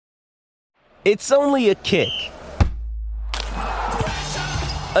It's only a kick,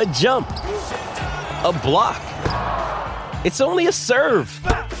 a jump, a block. It's only a serve.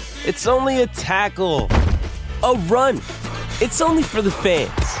 It's only a tackle, a run. It's only for the fans.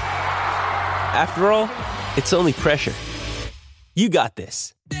 After all, it's only pressure. You got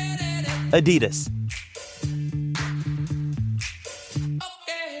this. Adidas.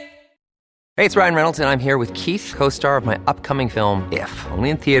 Hey, it's Ryan Reynolds, and I'm here with Keith, co-star of my upcoming film, If, only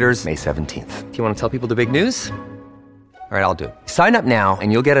in theaters May 17th. Do you want to tell people the big news? All right, I'll do it. Sign up now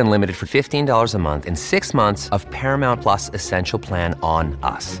and you'll get unlimited for $15 a month and 6 months of Paramount Plus Essential Plan on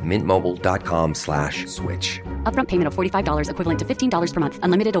us. MintMobile.com/switch. Upfront payment of $45 equivalent to $15 per month.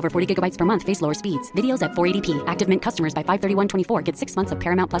 Unlimited over 40 gigabytes per month. Face lower speeds. Videos at 480p. Active Mint customers by 531.24 get 6 months of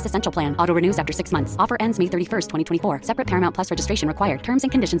Paramount Plus Essential Plan. Auto renews after 6 months. Offer ends May 31st, 2024. Separate Paramount Plus registration required. Terms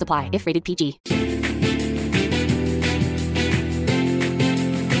and conditions apply if rated PG.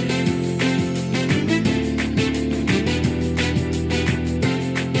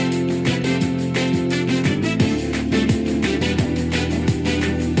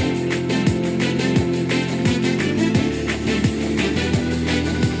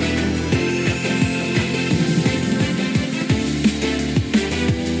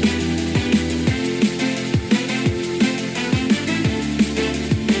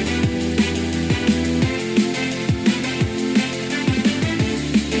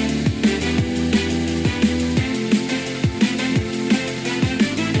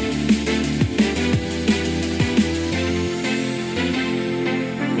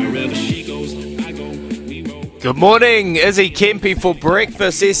 Good morning, Izzy, Kempy for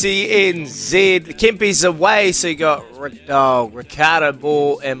breakfast, SENZ. Kempy's away, so you got Ricardo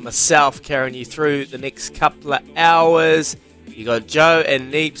Ball and myself carrying you through the next couple of hours. You got Joe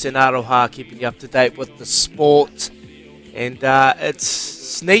and Neeps and Aroha keeping you up to date with the sport. And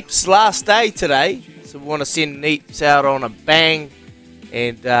it's Neeps' last day today, so we want to send Neeps out on a bang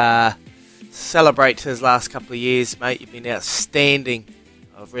and celebrate his last couple of years, mate. You've been outstanding.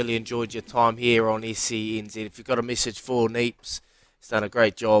 I've really enjoyed your time here on SENZ. If you've got a message for Neeps, he's done a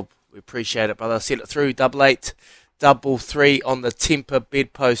great job. We appreciate it, brother. Send it through 8833 on the Temper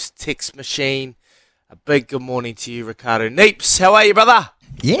Bedpost text machine. A big good morning to you, Ricardo. Neeps, how are you, brother?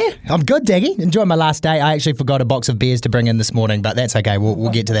 Yeah, I'm good, Daggy. Enjoying my last day. I actually forgot a box of beers to bring in this morning, but that's okay.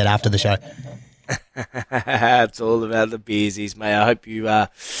 We'll get to that after the show. It's all about the beersies, mate. I hope you have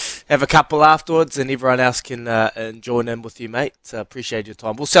a couple afterwards and everyone else can join in with you, mate. Appreciate your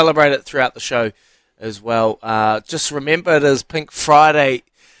time. We'll celebrate it throughout the show as well. Just remember, it is Pink Friday,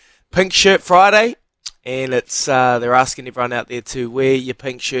 Pink Shirt Friday, and it's they're asking everyone out there to wear your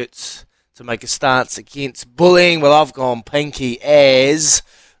pink shirts to make a stance against bullying. Well, I've gone pinky as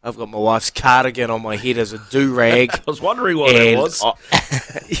I've got my wife's cardigan on my head as a do-rag. I was wondering what that was.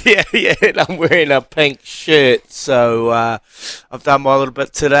 Yeah, and I'm wearing a pink shirt. So I've done my little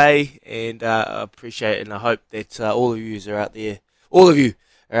bit today, and I appreciate it, and I hope that all of you are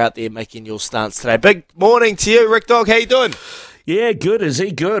out there making your stance today. Big morning to you, Rick Dog. How you doing? Yeah, good. Is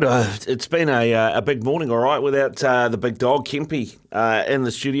he good? It's been a big morning, all right, without the big dog, Kempy, in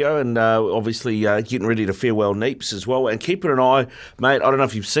the studio, and obviously getting ready to farewell Neeps as well. And keeping an eye, mate, I don't know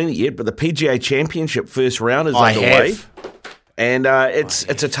if you've seen it yet, but the PGA Championship first round is underway. And it's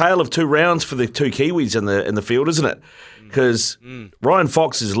a tale of two rounds for the two Kiwis in the field, isn't it? Because Ryan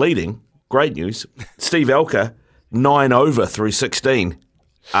Fox is leading. Great news. Steve Elker, 9 over through 16.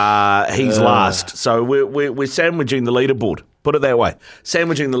 He's last. So we're sandwiching the leaderboard. Put it that way.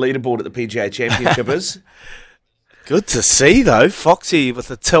 Sandwiching the leaderboard at the PGA Championship is. Good to see, though. Foxy with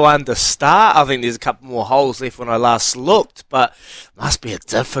a 2-under start. I think there's a couple more holes left when I last looked, but must be a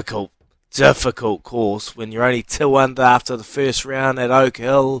difficult course when you're only 2-under after the first round at Oak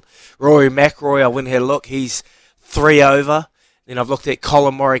Hill. Rory McIlroy, I went and had a look. He's 3 over. Then I've looked at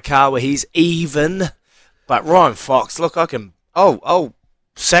Colin Morikawa. He's even. But Ryan Fox, look, I can... Oh,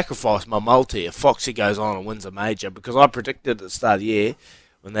 sacrifice my multi if Foxy goes on and wins a major, because I predicted at the start of the year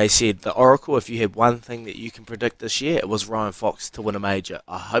when they said the Oracle, if you had one thing that you can predict this year, it was Ryan Fox to win a major.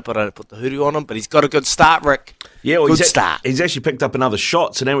 I hope I don't put the hoodoo on him, but he's got a good start, Rick. Yeah, well, good start. He's actually picked up another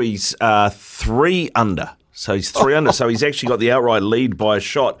shot, so now he's 3 under. So he's 3 under, so he's actually got the outright lead by a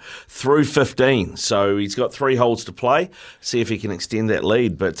shot through 15. So he's got 3 holes to play, see if he can extend that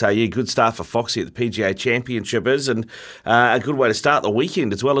lead. But yeah, good start for Foxy at the PGA Championship is, and a good way to start the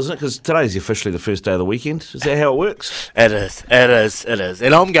weekend as well, isn't it? Because today's officially the first day of the weekend. Is that how it works? It is.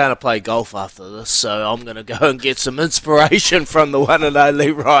 And I'm going to play golf after this, so I'm going to go and get some inspiration from the one and only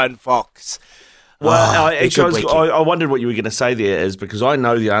Ryan Fox. Well, I wondered what you were going to say there, is because I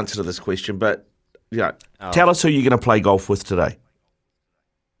know the answer to this question, but tell us who you're going to play golf with today.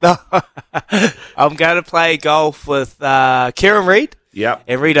 I'm going to play golf with Kieran Reid. Yep.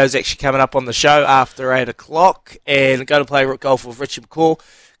 And Rito's actually coming up on the show after 8 o'clock. And going to play golf with Richard McCaw.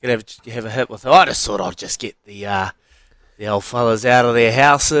 Going to have a hit with her. I just thought I'd just get the old fellas out of their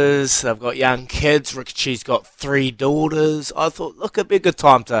houses. They've got young kids. Ricochet's got 3 daughters. I thought, look, it'd be a good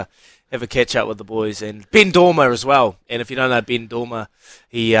time to have a catch up with the boys. And Ben Dormer as well. And if you don't know Ben Dormer,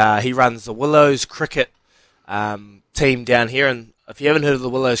 he runs the Willows cricket team down here. And if you haven't heard of the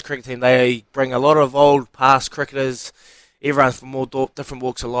Willows cricket team, they bring a lot of old past cricketers, everyone from all different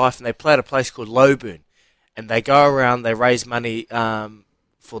walks of life, and they play at a place called Loburn. And they go around, they raise money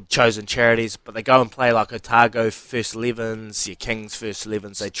for chosen charities, but they go and play like Otago First 11s, your Kings First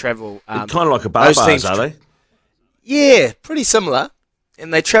 11s. They travel. Kind of like a Barbars, are they? Yeah, pretty similar.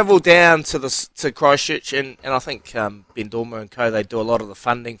 And they travel down to Christchurch, and I think Ben Dormer and co, they do a lot of the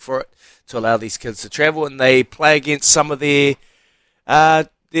funding for it to allow these kids to travel, and they play against some of their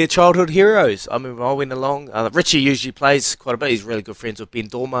childhood heroes. I mean, when I went along, Richie usually plays quite a bit. He's really good friends with Ben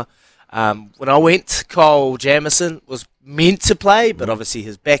Dormer. When I went, Kyle Jamieson was meant to play, but obviously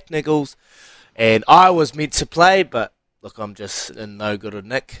his back niggles. And I was meant to play, but look, I'm just in no good a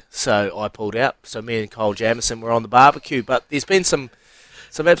nick, so I pulled out. So me and Kyle Jamieson were on the barbecue. But there's been some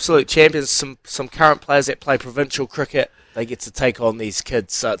absolute champions, some current players that play provincial cricket. They get to take on these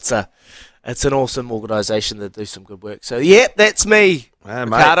kids. So it's an awesome organisation that do some good work. So, yeah, that's me,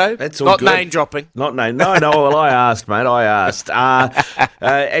 Ricardo. Mate, that's all not good. Name dropping. Not name. No. Well, I asked, mate. I asked.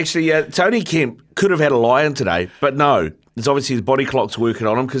 Actually, Tony Kemp could have had a lie-in today, but no. There's obviously his body clock's working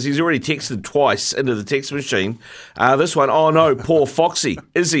on him because he's already texted twice into the text machine. This one, oh no, poor Foxy.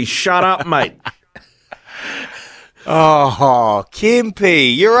 Izzy, shut up, mate. Oh,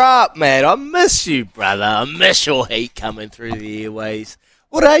 Kempy, you're up, man. I miss you, brother. I miss your heat coming through the airways.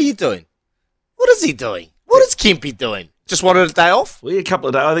 What are you doing? What is he doing? What is Kempy doing? Just wanted a day off? Well, yeah, a couple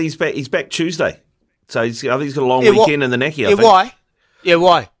of days. I think he's back Tuesday. So I think he's got a long weekend in the necky, I think. Why? Yeah,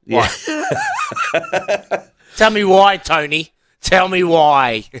 why? Yeah. Why? Tell me why, Tony. Tell me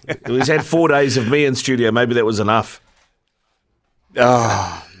why. He's had 4 days of me in studio. Maybe that was enough.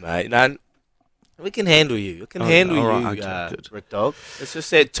 Oh, mate. No, we can handle you. We can handle you, okay, Rick Dog. It's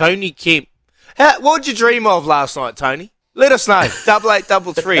just that Tony Kemp. What did you dream of last night, Tony? Let us know.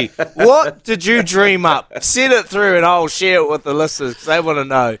 8833. What did you dream up? Send it through and I'll share it with the listeners because they want to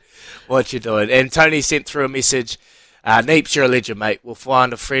know what you're doing. And Tony sent through a message. Neeps, you're a legend, mate. We'll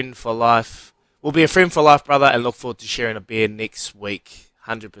find a friend for life. We'll be a friend for life, brother, and look forward to sharing a beer next week.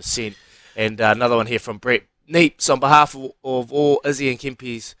 100%. And another one here from Brett. Neeps, on behalf of all Izzy and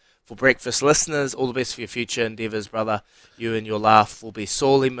Kempy's for breakfast listeners, all the best for your future endeavours, brother. You and your laugh will be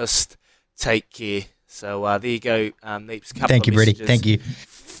sorely missed. Take care. So there you go, Neeps. Thank you, Brady. Thank you.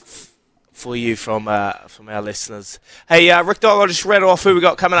 For you from our listeners. Hey, Rick Dog, I'll just rattle off who we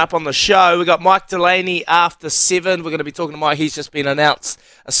got coming up on the show. We got Mike Delaney after 7. We're going to be talking to Mike. He's just been announced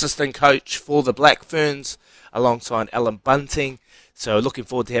assistant coach for the Black Ferns alongside Alan Bunting. So looking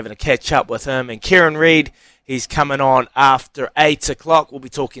forward to having a catch up with him. And Kieran Reid, he's coming on after 8 o'clock. We'll be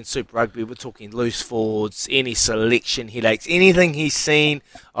talking Super Rugby. We're talking loose forwards, any selection headaches, anything he's seen.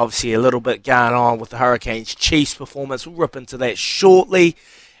 Obviously a little bit going on with the Hurricanes Chiefs performance. We'll rip into that shortly.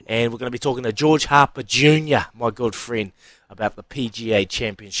 And we're going to be talking to George Harper Jr., my good friend, about the PGA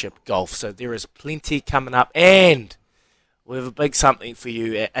Championship golf. So there is plenty coming up. And we have a big something for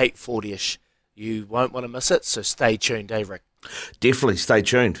you at 8:40ish. You won't want to miss it, so stay tuned, eh, Rick? Definitely stay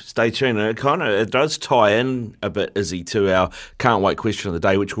tuned. Stay tuned. And it does tie in a bit, Izzy, to our can't wait question of the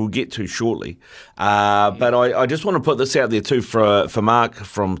day, which we'll get to shortly. But I just want to put this out there too for Mark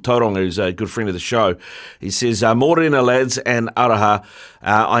from Tauranga, who's a good friend of the show. He says, Morena lads and Araha,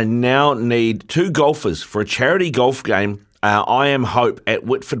 I now need 2 golfers for a charity golf game. I am Hope at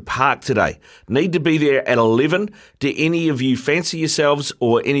Whitford Park today. Need to be there at 11. Do any of you fancy yourselves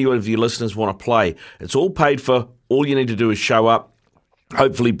or any of you listeners want to play? It's all paid for. All you need to do is show up.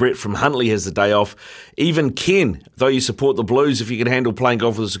 Hopefully Brett from Huntley has the day off. Even Ken, though you support the Blues, if you can handle playing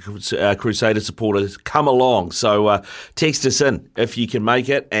golf with Crusader supporters, come along. So text us in if you can make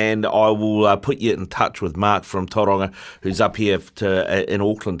it, and I will put you in touch with Mark from Tauranga, who's up here in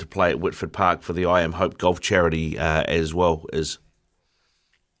Auckland to play at Whitford Park for the I Am Hope golf charity as well.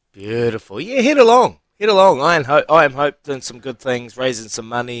 Beautiful. Yeah, head along. I am Hope doing some good things, raising some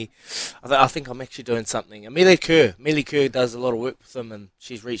money. I think I'm actually doing something. Amelia Kerr does a lot of work with them, and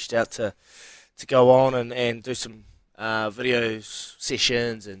she's reached out to go on and do some video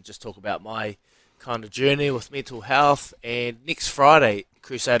sessions and just talk about my kind of journey with mental health. And next Friday,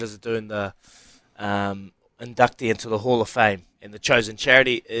 Crusaders are doing the inductee into the Hall of Fame, and the chosen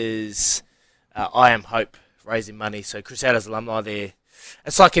charity is I Am Hope, raising money. So Crusaders alumni there.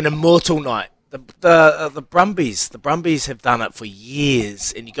 it's like an immortal night. The Brumbies have done it for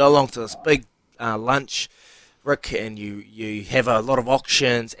years, and you go along to this big lunch, Rick, and you have a lot of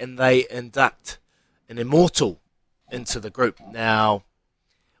auctions, and they induct an immortal into the group. Now,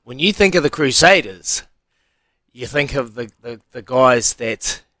 when you think of the Crusaders, you think of the guys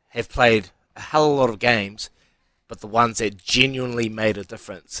that have played a hell of a lot of games, but the ones that genuinely made a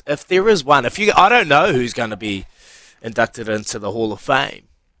difference. If there is one, I don't know who's going to be inducted into the Hall of Fame,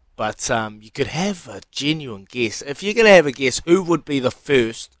 but you could have a genuine guess. If you're going to have a guess, who would be the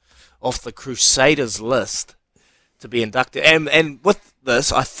first off the Crusaders list to be inducted? And with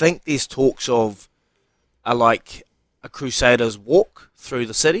this, I think there's talks of like a Crusaders walk through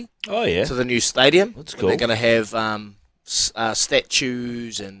the city. Oh, yeah. To the new stadium. That's cool. They're going to have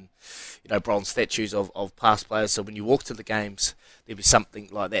statues and bronze statues of past players. So when you walk to the games, there'll be something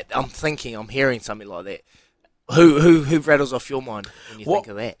like that. I'm hearing something like that. Who rattles off your mind when you think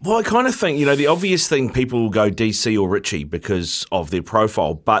of that? Well, I kind of think, the obvious thing, people will go DC or Richie because of their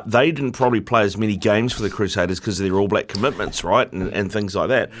profile, but they didn't probably play as many games for the Crusaders because of their All Black commitments, right, and things like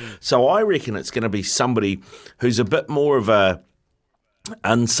that. So I reckon it's going to be somebody who's a bit more of a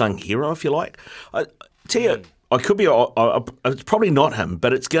unsung hero, if you like. I tell you, I could be. It's probably not him,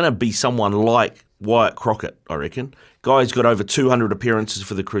 but it's going to be someone like Wyatt Crockett, I reckon. Guy's got over 200 appearances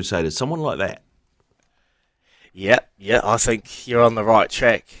for the Crusaders. Someone like that. Yeah, I think you're on the right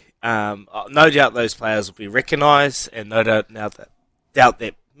track. No doubt those players will be recognised, and no doubt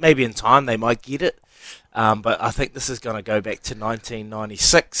that maybe in time they might get it. But I think this is going to go back to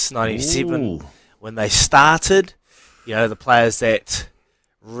 1996, 97, Ooh. when they started. The players that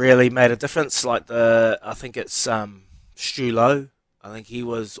really made a difference, like I think it's Stu Lowe. I think he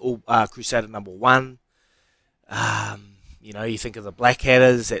was Crusader number 1. You think of the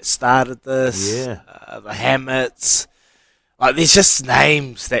Blackhatters that started this, the Hammets. Like, there's just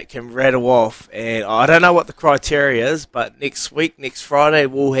names that can rattle off, and I don't know what the criteria is, but next Friday,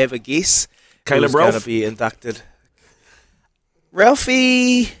 we'll have a guess. Caleb who's Ralph going to be inducted.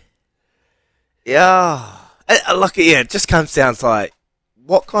 Ralphie, yeah. It just comes down to like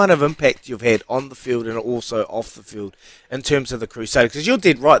what kind of impact you've had on the field and also off the field in terms of the Crusaders. Because you're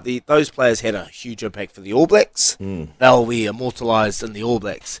dead right, those players had a huge impact for the All Blacks. They'll be immortalised in the All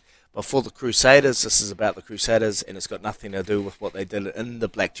Blacks. But for the Crusaders, this is about the Crusaders, and it's got nothing to do with what they did in the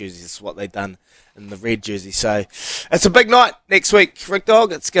black jerseys. It's what they've done in the red jersey. So it's a big night next week, Rick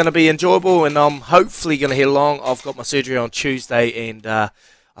Dog. It's going to be enjoyable, and I'm hopefully going to head along. I've got my surgery on Tuesday, and I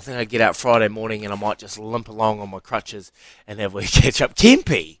think I get out Friday morning, and I might just limp along on my crutches and have a catch up.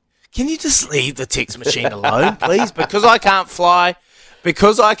 Kempy, can you just leave the text machine alone, please? Because I can't fly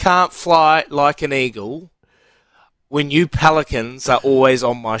like an eagle when you pelicans are always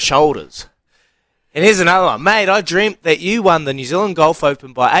on my shoulders. And here's another one. Mate, I dreamt that you won the New Zealand Golf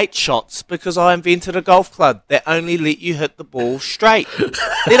Open by 8 shots because I invented a golf club that only let you hit the ball straight.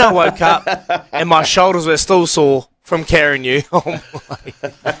 Then I woke up and my shoulders were still sore from carrying you. Oh my.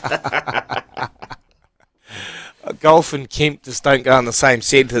 Golf and Kemp just don't go in the same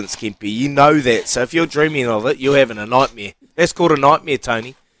sentence, Kempy. You know that. So if you're dreaming of it, you're having a nightmare. That's called a nightmare,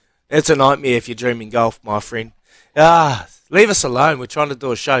 Tony. That's a nightmare if you're dreaming golf, my friend. Leave us alone. We're trying to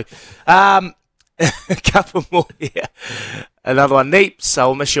do a show. A couple more here. Another one. Neeps,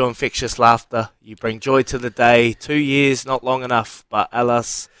 I'll miss your infectious laughter. You bring joy to the day. 2 years, not long enough, but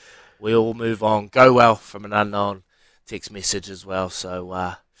alas, we all move on. Go well from an unknown text message as well.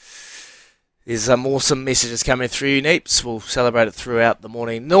 So there's some awesome messages coming through, Neeps. We'll celebrate it throughout the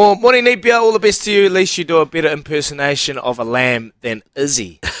morning. No, morning, Neepia. All the best to you. At least you do a better impersonation of a lamb than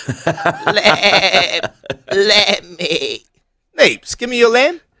Izzy. Lamb me. Neeps, give me your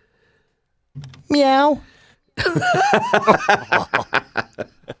lamb. Meow.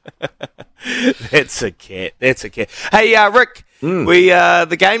 That's a cat. Hey, Rick, we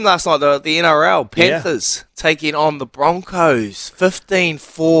the game last night, the NRL, Panthers taking on the Broncos,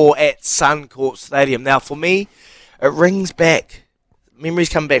 15-4 at Suncorp Stadium. Now, for me, it rings back. Memories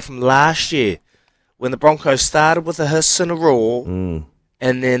coming back from last year when the Broncos started with a hiss and a roar,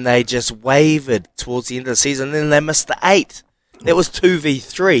 and then they just wavered towards the end of the season, and then they missed the 8. That was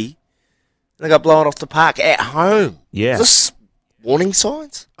 2v3. They got blown off the park at home. Yeah. Is this warning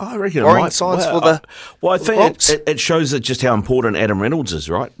signs? I reckon warning signs for the I think it shows just how important Adam Reynolds is,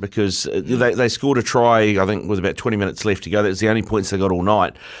 right? Because they scored a try, I think, with about 20 minutes left to go. That was the only points they got all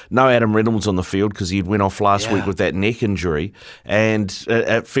night. No Adam Reynolds on the field because he went off last week with that neck injury. And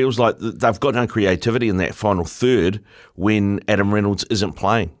it feels like they've got no creativity in that final third when Adam Reynolds isn't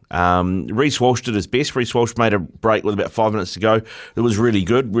playing. Reece Walsh did his best. Reece Walsh made a break with about 5 minutes to go. It was really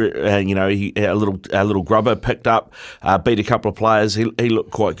good. He a little grubber picked up, beat a couple of players. He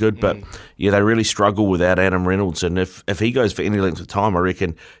looked quite good, but they really struggle without Adam Reynolds. And if he goes for any length of time, I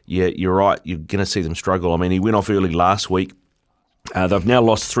reckon you're right. You're going to see them struggle. I mean, he went off early last week. They've now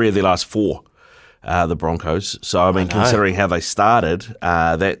lost 3 of their last 4. The Broncos. So, I mean, considering how they started,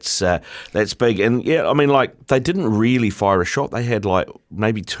 that's big. And, they didn't really fire a shot. They had,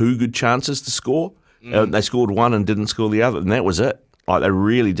 maybe 2 good chances to score. They scored 1 and didn't score the other, and that was it. They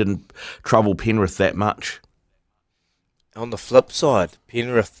really didn't trouble Penrith that much. On the flip side,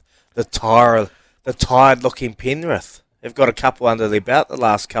 Penrith, the tired-looking Penrith, they've got a couple under their belt the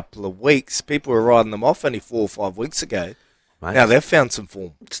last couple of weeks. People were riding them off only 4 or 5 weeks ago. Mate, now they've found some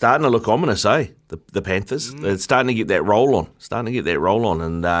form. Starting to look ominous, eh? The Panthers. They're starting to get that roll on.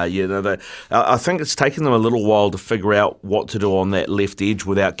 And, I think it's taken them a little while to figure out what to do on that left edge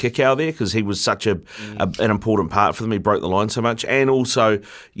without Kickow there, because he was such an important part for them. He broke the line so much. And also,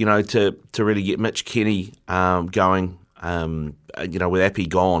 to really get Mitch Kenny going, with Appy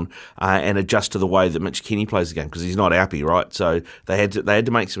gone, and adjust to the way that Mitch Kenny plays the game, because he's not Appy, right? So they had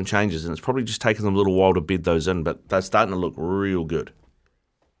to make some changes, and it's probably just taken them a little while to bed those in, but they're starting to look real good.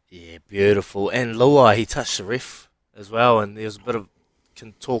 Yeah, beautiful. And Luai, he touched the ref as well, and there's a bit of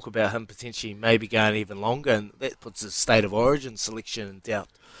talk about him potentially maybe going even longer, and that puts his State of Origin selection in doubt.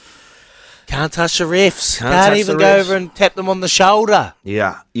 Can't touch the refs. Can't even go over and tap them on the shoulder.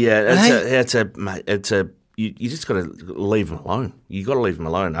 Yeah. You just got to leave them alone. You got to leave them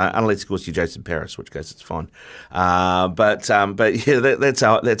alone, unless of course you're Jason Paris, which case it's fine. But yeah, that's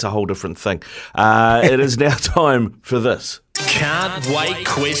a whole different thing. It is now time for this. Can't wait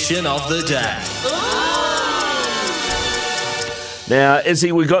question of the day. Now,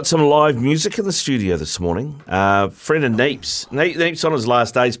 Izzy, we got some live music in the studio this morning. Friend of Neeps. Neeps on his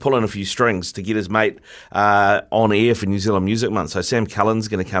last day is pulling a few strings to get his mate on air for New Zealand Music Month. So Sam Cullen's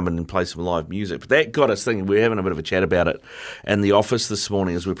going to come in and play some live music. But that got us thinking. We were having a bit of a chat about it in the office this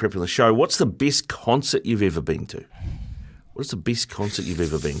morning as we were prepping the show. What's the best concert you've ever been to? What's the best concert you've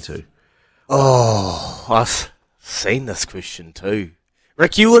ever been to? Oh, I've seen this question too.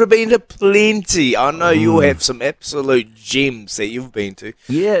 Rick, you would have been to plenty. I know you'll have some absolute gems that you've been to.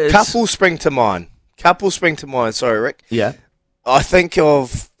 Yeah. Couple spring to mind. Sorry, Rick. Yeah. I think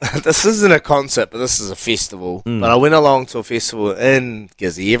of, this isn't a concert, but this is a festival. But I went along to a festival in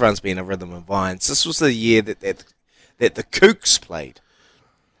Gizzy. Everyone's been a Rhythm and Vines. This was the year that the Kooks played.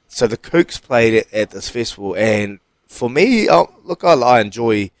 So the Kooks played at this festival. And for me, I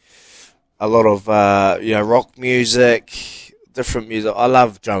enjoy a lot of rock music, different music. I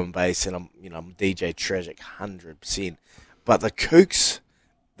love drum and bass, and I'm DJ Tragic 100%. But the Kooks,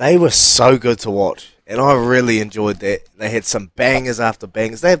 they were so good to watch, and I really enjoyed that. They had some bangers after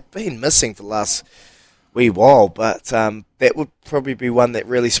bangers. They've been missing for the last wee while, but that would probably be one that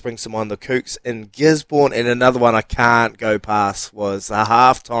really springs to mind. The Kooks in Gisborne, and another one I can't go past was the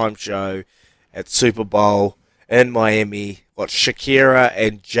halftime show at Super Bowl in Miami. Watch Shakira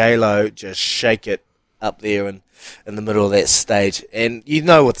and J-Lo just shake it up there and in the middle of that stage. And with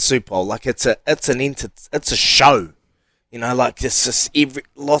the Super Bowl, it's a show, it's just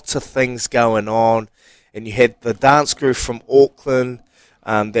lots of things going on. And you had the dance crew from Auckland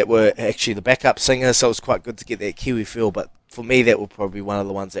that were actually the backup singers, so it was quite good to get that Kiwi feel. But for me, that would probably be one of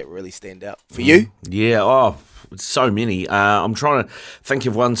the ones that really stand out. For you? Yeah, so many. I'm trying to think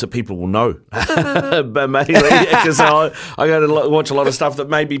of ones that people will know, but mainly because I go to watch a lot of stuff that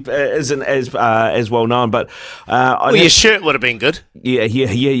maybe isn't as well known. But your shirt would have been good. Yeah. I've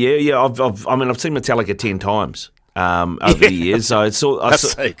seen Metallica 10 times over the years. So I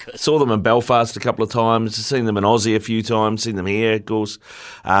saw them in Belfast a couple of times. Seen them in Aussie a few times. Seen them here, of course.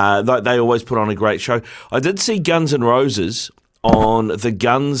 They always put on a great show. I did see Guns N' Roses on the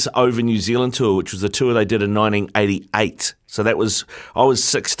Guns Over New Zealand tour, which was the tour they did in 1988. So I was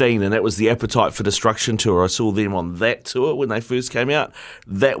 16, and that was the Appetite for Destruction tour. I saw them on that tour when they first came out.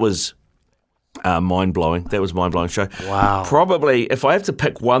 That was mind-blowing. That was a mind-blowing show. Wow. Probably, if I have to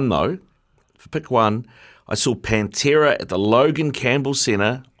pick one, though, I saw Pantera at the Logan Campbell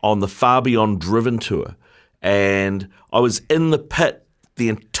Centre on the Far Beyond Driven tour. And I was in the pit the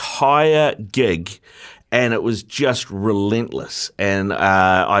entire gig, and it was just relentless. And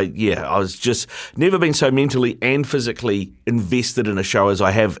I was just never been so mentally and physically invested in a show as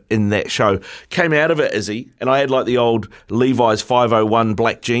I have in that show. Came out of it, Izzy, and I had like the old Levi's 501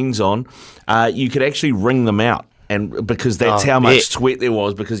 black jeans on. You could actually wring them out. And because that's how much sweat there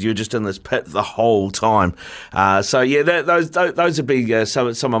was, because you were just in this pit the whole time. Those would be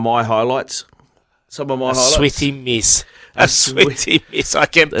some of my highlights. Sweaty mess. A sweaty mess. I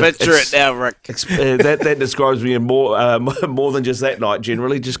can picture it now, Rick. That describes me in more than just that night,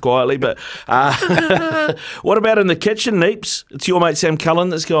 generally, just quietly. But what about in the kitchen, Neeps? It's your mate Sam Cullen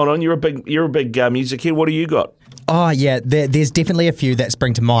that's going on. You're a big music head. What do you got? Oh, yeah, there's definitely a few that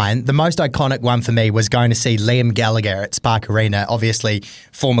spring to mind. The most iconic one for me was going to see Liam Gallagher at Spark Arena, obviously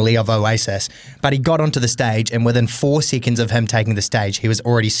formerly of Oasis. But he got onto the stage, and within 4 seconds of him taking the stage, he was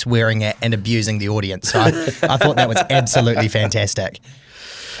already swearing at and abusing the audience. So I thought that was absolutely fantastic.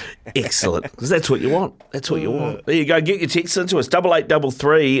 Excellent, because that's what you want. That's what you want. There you go. Get your text into us.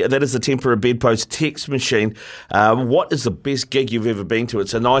 8833. That is the Tempera Bedpost text machine. What is the best gig you've ever been to?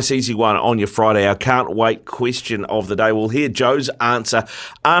 It's a nice, easy one on your Friday. Our can't wait question of the day. We'll hear Joe's answer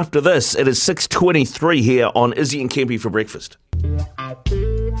after this. It is 6:23 here on Izzy and Kempy for breakfast.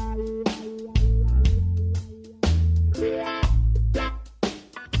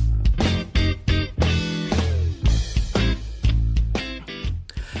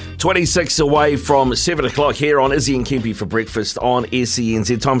 26 away from 7 o'clock here on Izzy and Kempy for breakfast on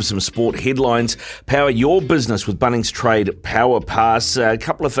SENZ. Time for some sport headlines. Power your business with Bunnings Trade Power Pass. A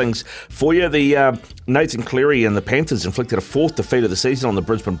couple of things for you. Nathan Cleary and the Panthers inflicted a 4th defeat of the season on the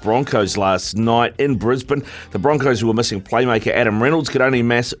Brisbane Broncos last night in Brisbane. The Broncos, who were missing playmaker Adam Reynolds, could only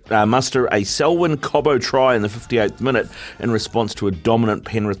muster a Selwyn Cobbo try in the 58th minute in response to a dominant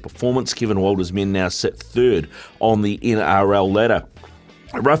Penrith performance. Kevin Walder's men now sit 3rd on the NRL ladder.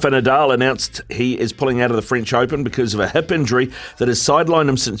 Rafa Nadal announced he is pulling out of the French Open because of a hip injury that has sidelined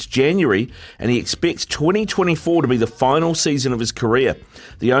him since January, and he expects 2024 to be the final season of his career.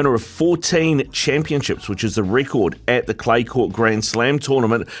 The owner of 14 championships, which is the record at the Clay Court Grand Slam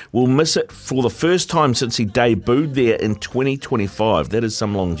tournament, will miss it for the first time since he debuted there in 2025. That is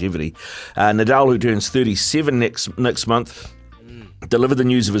some longevity. Nadal, who turns 37 next month, delivered the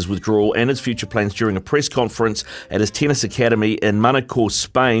news of his withdrawal and his future plans during a press conference at his tennis academy in Manacor,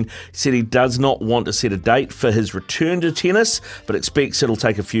 Spain. He said he does not want to set a date for his return to tennis, but expects it'll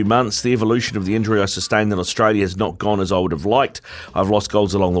take a few months. The evolution of the injury I sustained in Australia has not gone as I would have liked. I've lost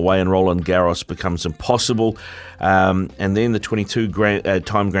goals along the way, and Roland Garros becomes impossible. And then the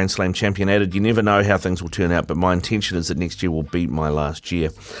 22-time Grand Slam champion added, "You never know how things will turn out, but my intention is that next year will be my last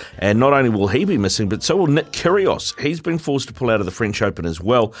year." And not only will he be missing, but so will Nick Kyrgios. He's been forced to pull out of the French Open as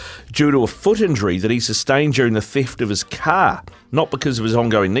well due to a foot injury that he sustained during the theft of his car, not because of his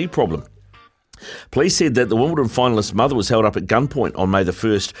ongoing knee problem. Police said that the Wimbledon finalist's mother was held up at gunpoint on May the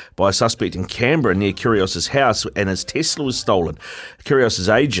 1st by a suspect in Canberra near Kyrgios' house, and his Tesla was stolen.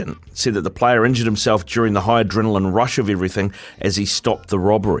 Kyrgios' agent said that the player injured himself during the high adrenaline rush of everything as he stopped the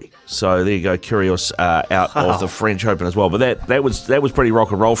robbery. So there you go, Kyrgios out of the French Open as well. But that was pretty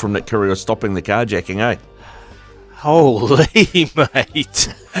rock and roll from Nick Kyrgios stopping the carjacking, eh? Holy mate.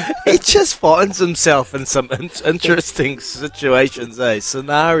 He just finds himself in some interesting situations,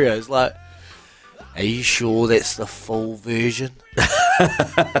 scenarios like, are you sure that's the full version?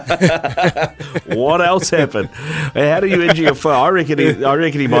 What else happened? How do you injure your foot? I reckon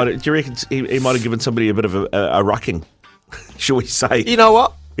he might. Do you reckon he might have given somebody a bit of a rucking? Shall we say? You know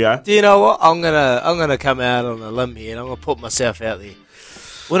what? Yeah. Do you know what? I'm gonna come out on a limb here, and I'm gonna put myself out there.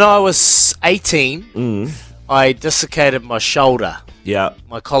 When I was 18, I dislocated my shoulder. Yeah.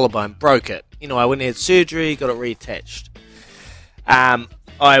 My collarbone, broke it. I went and had surgery, got it reattached.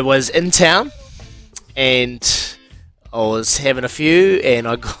 I was in town, and I was having a few, and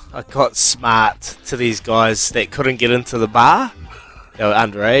I got smart to these guys that couldn't get into the bar. They were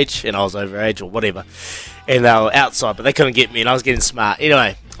underage, and I was overage or whatever. And they were outside, but they couldn't get me, and I was getting smart.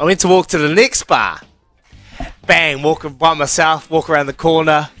 Anyway, I went to walk to the next bar. Bang, walking by myself, walk around the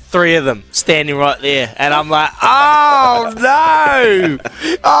corner, 3 of them standing right there. And I'm like, oh, no.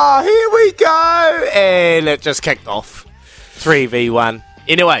 Oh, here we go. And it just kicked off. 3v1.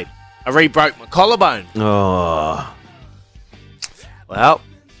 Anyway, I re-broke my collarbone. Oh. Well,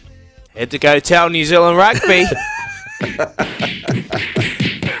 had to go tell New Zealand Rugby.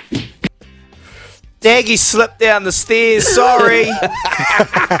 Daggy slipped down the stairs, sorry.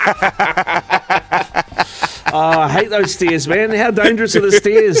 Oh, I hate those stairs, man. How dangerous are the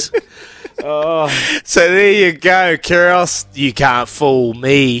stairs? Oh. So there you go, Kyrgios. You can't fool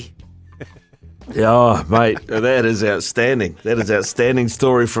me. Oh, mate, that is outstanding. That is outstanding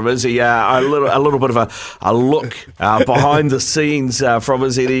story from Izzy. A little bit of a look behind the scenes from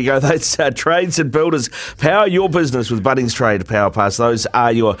Izzy. There you go. That's Trades and Builders. Power your business with Bunnings Trade Power Pass. Those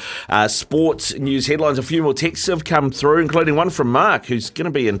are your sports news headlines. A few more texts have come through, including one from Mark, who's going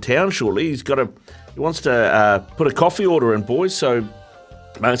to be in town shortly. He wants to put a coffee order in, boys. So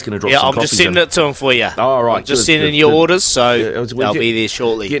Mark's going to drop some I'm coffees just sending it to him for you. Oh, right. I'm just sending your orders, so they'll be there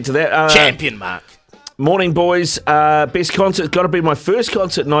shortly. Get to that. Champion, Mark. Morning, boys. Best concert, got to be my first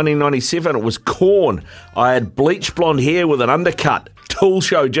concert in 1997. It was Korn. I had bleach blonde hair with an undercut. Tool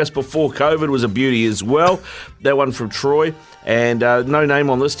show just before COVID was a beauty as well. That one from Troy. And no name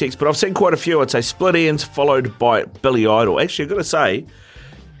on this text, but I've seen quite a few. I'd say Split Enz followed by Billy Idol. Actually, I've got to say,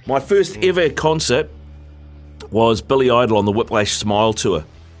 my first ever concert was Billy Idol on the Whiplash Smile Tour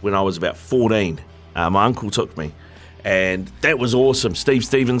when I was about 14. My uncle took me. And that was awesome. Steve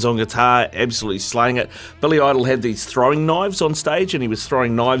Stevens on guitar, absolutely slaying it. Billy Idol had these throwing knives on stage, and he was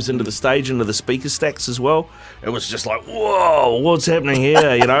throwing knives into the stage, into the speaker stacks as well. It was just like, whoa, what's happening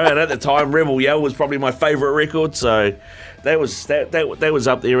here? You know. And at the time, Rebel Yell was probably my favourite record, so that was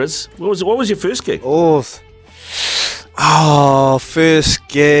up there. What was your first gig? First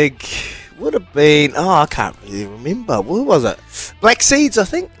gig would have been, I can't really remember. What was it? Black Seeds, I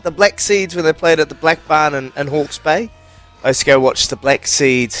think. The Black Seeds when they played at the Black Barn in Hawke's Bay. I used to go watch the Black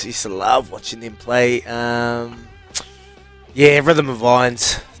Seeds. Used to love watching them play. Rhythm of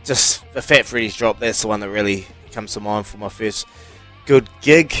Vines. Just the Fat Freddy's Drop. That's the one that really comes to mind for my first good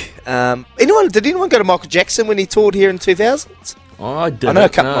gig. Did anyone go to Michael Jackson when he toured here in 2000s? I didn't. I know a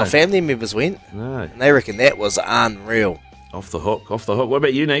couple of my family members went. No. And they reckon that was unreal. Off the hook. What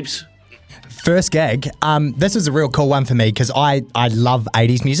about you, Neeps? First gig, this was a real cool one for me because I love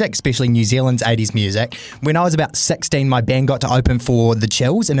 80s music, especially New Zealand's 80s music. When I was about 16, my band got to open for The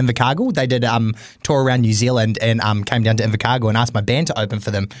Chills in Invercargill. They did tour around New Zealand and came down to Invercargill and asked my band to open for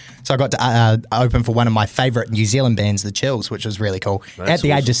them. So I got to open for one of my favourite New Zealand bands, The Chills, which was really cool. At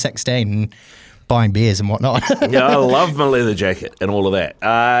the age of 16, buying beers and whatnot. Yeah, I love my leather jacket and all of that.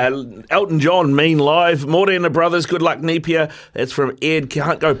 Elton John, Mean Live. Morty and the Brothers, Good Luck Nepia. That's from Ed.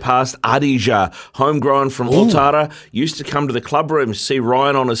 Can't go past Adija. Homegrown from Otara. Used to come to the club room to see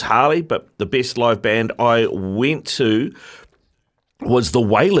Ryan on his Harley, but the best live band I went to was the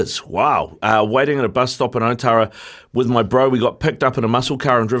Wailers. Wow. Waiting at a bus stop in Otara with my bro. We got picked up in a muscle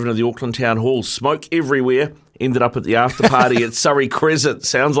car and driven to the Auckland Town Hall. Smoke everywhere. Ended up at the after party at Surrey Crescent.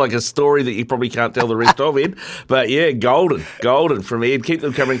 Sounds like a story that you probably can't tell the rest of, Ed. But yeah, golden from Ed. Keep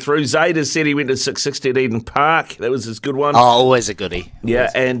them coming through. Zayda said he went to 660 at Eden Park. That was his good one. Oh, always a goodie.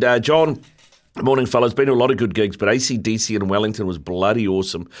 Yeah, and John, morning fellas, been to a lot of good gigs, but AC/DC in Wellington was bloody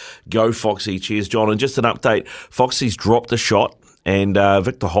awesome. Go Foxy. Cheers, John. And just an update, Foxy's dropped a shot. And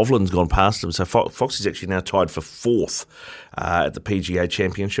Victor Hovland's gone past him. So Foxy's actually now tied for fourth at the PGA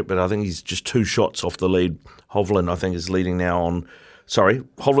Championship, but I think he's just 2 shots off the lead. Hovland, I think, is leading now on... Sorry,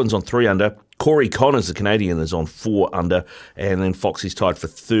 Hovland's on 3 under. Corey Connors, the Canadian, is on 4 under. And then Foxy's tied for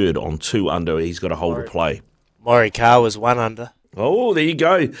third on 2 under. He's got a hole to play. Maury Carr was 1 under. Oh, there you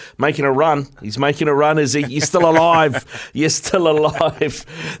go. Making a run. He's making a run, Izzy. You're still alive. You're still alive.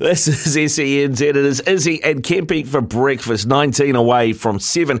 This is SENZ. It is Izzy and Kempy for breakfast. 19 away from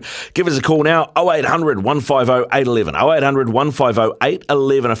 7. Give us a call now. 0800 150 811. 0800 150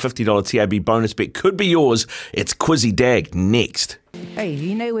 811. A $50 TAB bonus bet could be yours. It's Quizzy Dag next. Hey,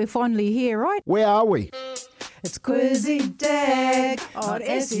 you know we're finally here, right? Where are we? It's Quizzy Dag on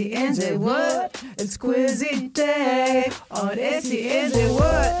SENZ. What? It's Quizzy Dag on SENZ.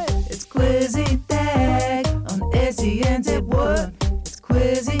 What? It's Quizzy Dag on SENZ. What? It's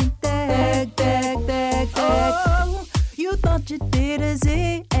Quizzy Dag, Dag, Dag, Dag. Oh, you thought you did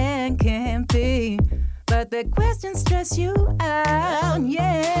Izzy and Kempy, but the questions stress you out,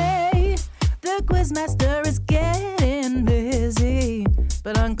 yeah. The quizmaster is getting busy,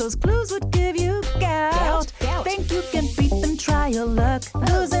 but Uncle's clues would give you gout. Think you can beat them, try your luck.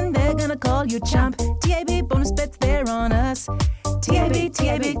 Losing, they're gonna call you chump. TAB bonus bets, they're on us. TAB,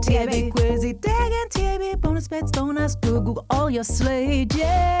 Quizzy Dag and TAB bonus bets, don't ask Google all your slate,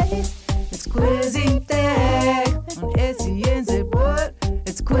 yeah. It's Quizzy Dag on SENZ. What?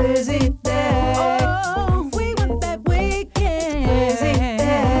 It's Quizzy Dag. Oh, we want that weekend. Quizzy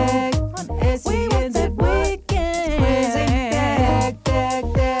Dag on SENZ. We want that weekend. Quizzy Dag,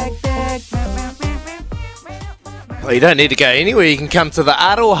 Dag, Dag, Dag. Well, you don't need to go anywhere. You can come to the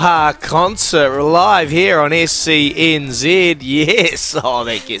Aroha concert live here on SCNZ. Yes. Oh,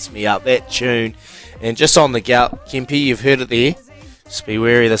 that gets me up, that tune. And just on the gout, Kempy, you've heard it there. Just be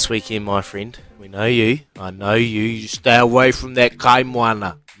wary this weekend, my friend. We know you. I know you. You stay away from that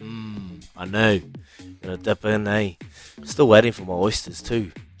kaimwana. I know. Gonna dip in, eh? Still waiting for my oysters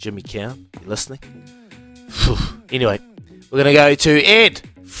too. Jimmy Count, you listening? Anyway, we're gonna go to Ed.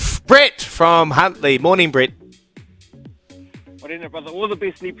 Brett from Huntley. Morning, Brett. Morena, brother. All the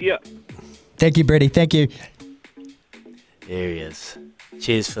best, Nepia. Thank you, Brady. Thank you. There he is.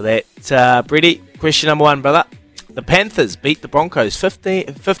 Cheers for that. Brady, question number 1, brother. The Panthers beat the Broncos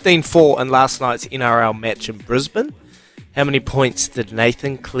 15-4 in last night's NRL match in Brisbane. How many points did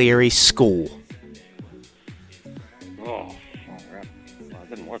Nathan Cleary score? Oh, right. Well, I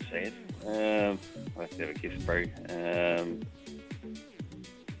didn't watch that. Let's have a guess, bro.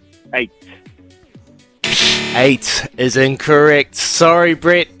 8. 8 is incorrect. Sorry,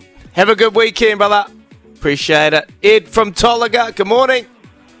 Brett. Have a good weekend, brother. Appreciate it. Ed from Tolaga, good morning.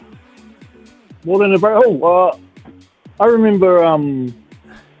 Morning, bro. I remember Norman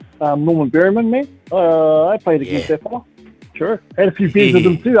Berryman, man. I played against that fella. Sure. Had a few beers with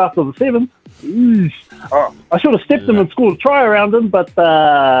him too after the 7. Oh, I should have stepped him and scored a try around him, but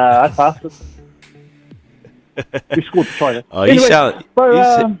I passed it. We scored the try. Oh, anyway,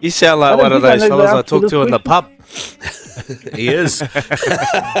 you sound like one of those fellas I talk to in the pub. He is. Hey.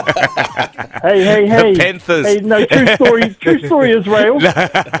 The Panthers. Hey, no, true story, Israel.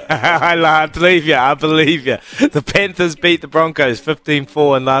 I believe you. The Panthers beat the Broncos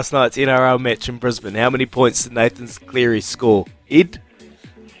 15-4 in last night's NRL match in Brisbane. How many points did Nathan Cleary score? Ed?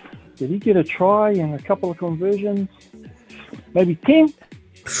 Did he get a try and a couple of conversions? Maybe 10?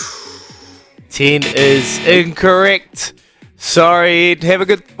 10 is incorrect. Sorry, Ed. Have a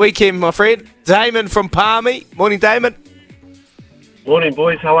good weekend, my friend. Damon from Palmy. Morning, Damon. Morning,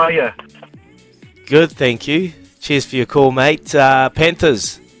 boys. How are you? Good, thank you. Cheers for your call, mate.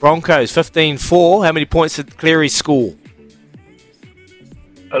 Panthers, Broncos, 15-4. How many points did Cleary score?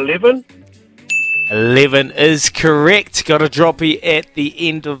 11. 11 is correct. Got a droppy at the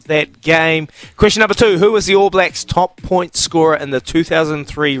end of that game. Question number 2. Who was the All Blacks' top point scorer in the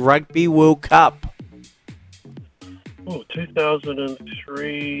 2003 Rugby World Cup? Oh,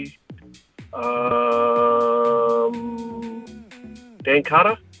 2003. Dan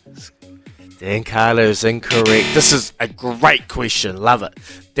Carter? Dan Carter is incorrect. This is a great question. Love it.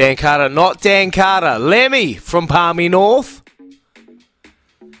 Dan Carter, not Dan Carter. Lemmy from Palmy North.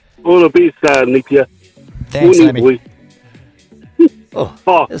 All the best, Nikia. Thanks, Morning, Lemmy.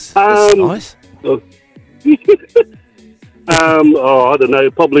 Oh, that's nice. I don't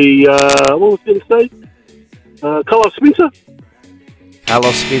know. Probably, what was I going to say? Carlos Spencer?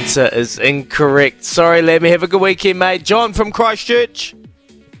 Carlos Spencer is incorrect. Sorry, Lemmy. Have a good weekend, mate. John from Christchurch.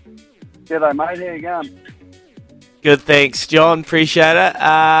 G'day, mate. How you going? Good, thanks, John. Appreciate it.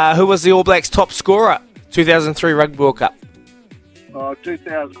 Who was the All Blacks' top scorer? 2003 Rugby World Cup.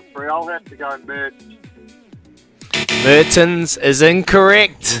 2003. I'll have to go Mertens. Mertens is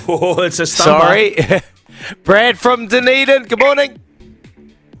incorrect. Oh, it's a stumper. Sorry. Brad from Dunedin. Good morning.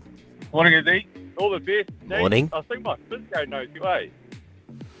 Morning, Izzy. All the best. Morning. I think my physio knows you, eh?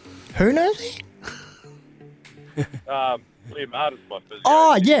 Who knows he? Liam Hart is my physio.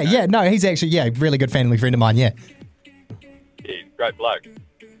 Oh, yeah. No, he's actually, really good family friend of mine, yeah. Yeah, he's a great bloke.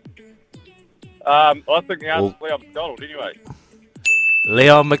 I think the answer's Leon McDonald anyway.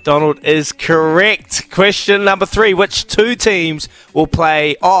 Leon McDonald is correct. Question number 3. Which 2 teams will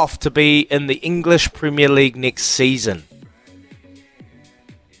play off to be in the English Premier League next season?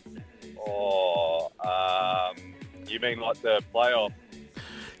 You mean like the playoff?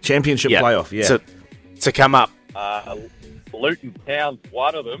 Championship playoff, yeah. To come up. Luton Town's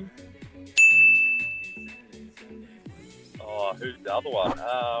one of them. Oh, who's the other one?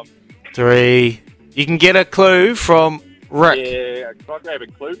 3. You can get a clue from Rick. Yeah, can I grab a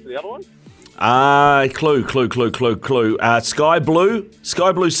clue for the other one? Clue. Sky Blue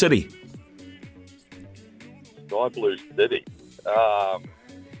City. Sky Blue City.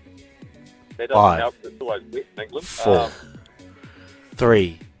 That doesn't 5, help. It's always wet in England. 4,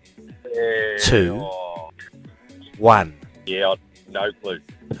 3, 2, 1. Yeah, no clue.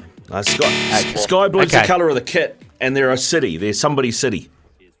 Sky Blue's the colour of the kit, and they're a city. They're somebody's city.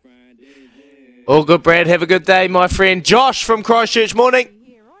 All good, Brad. Have a good day, my friend. Josh from Christchurch. Morning.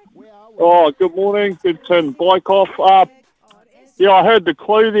 Oh, good morning. Good turn bike off. I heard the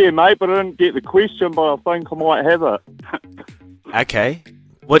clue there, mate, but I didn't get the question, but I think I might have it. Okay.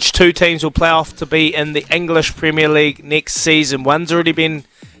 Which 2 teams will play off to be in the English Premier League next season? One's already been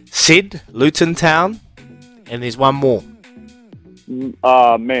said, Luton Town, and there's one more.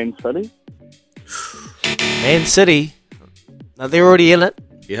 Man City. Man City. Now, they're already in it.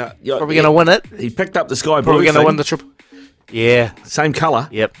 Yeah. Probably going to win it. He picked up the Sky Blue Probably going to win the triple. Yeah. Same colour.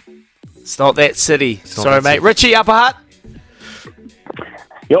 Yep. It's not that city. Sorry, mate. Richie, Upper Hutt.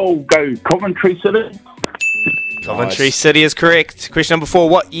 Yo, go Coventry City. Coventry City is correct. Question number 4.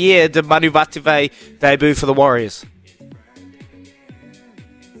 What year did Manu Vatuvei debut for the Warriors?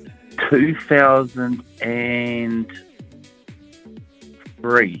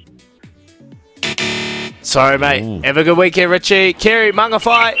 2003. Sorry, mate. Ooh. Have a good weekend, Richie. Kerry,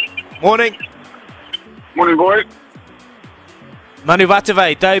 Mangawhai. Morning. Morning, boy. Manu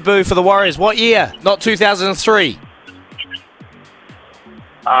Vatuvei debut for the Warriors. What year? Not 2003.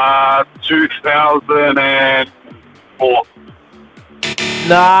 2004. 4.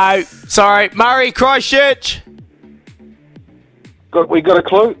 No, sorry. Murray, Christchurch. We got a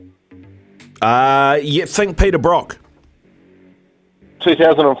clue? Yeah, think Peter Brock.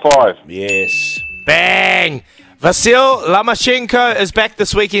 2005. Yes. Bang! Vasil Lomachenko is back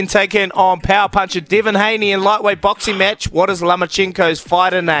this weekend taking on power puncher Devin Haney in lightweight boxing match. What is Lomachenko's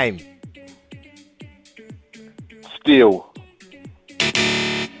fighter name? Steel.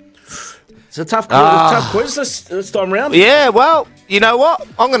 It's a tough quiz this time round. Yeah, well, you know what?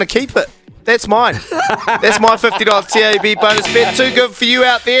 I'm going to keep it. That's mine. That's my $50 TAB bonus bet. Too good for you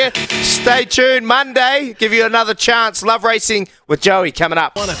out there. Stay tuned. Monday, give you another chance. Love Racing with Joey coming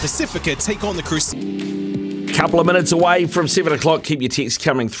up. On a Pacifica, take on the Crusaders. Couple of minutes away from 7 o'clock. Keep your texts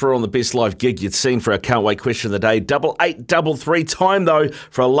coming through on the best live gig you'd seen for our Can't Wait question of the day. 8833. Time, though,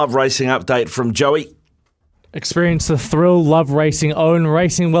 for a Love Racing update from Joey. Experience the thrill, love racing, own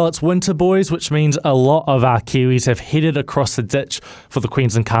racing. Well, it's winter, boys, which means a lot of our Kiwis have headed across the ditch for the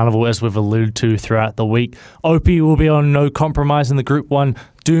Queensland Carnival, as we've alluded to throughout the week. Opie will be on no compromise in the Group 1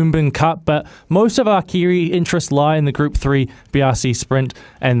 Doomben Cup, but most of our Kiwi interests lie in the Group 3 BRC Sprint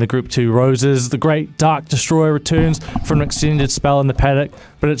and the Group 2 Roses. The Great Dark Destroyer returns for an extended spell in the paddock,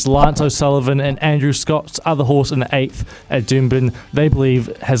 but it's Lance O'Sullivan and Andrew Scott's other horse in the 8th at Doomben they believe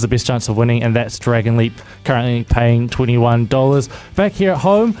has the best chance of winning, and that's Dragon Leap, currently paying $21. Back here at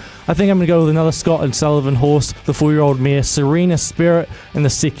home, I think I'm going to go with another Scott and Sullivan horse, the 4-year-old mare Serena Spirit in the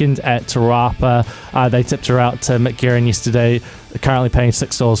 2nd at Te Rapa. They tipped her out to Mick Guerin yesterday, currently paying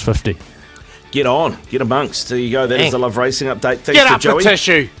 $6.50. Get on. Get amongst. There you go. That is the Love Racing update. Thanks Get to up Joey. a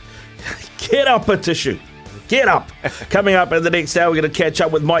tissue. Get up a tissue. Get up. Coming up in the next hour, we're going to catch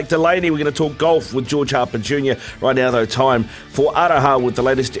up with Mike Delaney. We're going to talk golf with George Harper Jr. Right now, though, time for Araha with the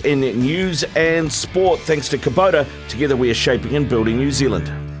latest in news and sport. Thanks to Kubota, together we are shaping and building New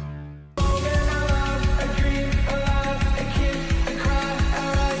Zealand.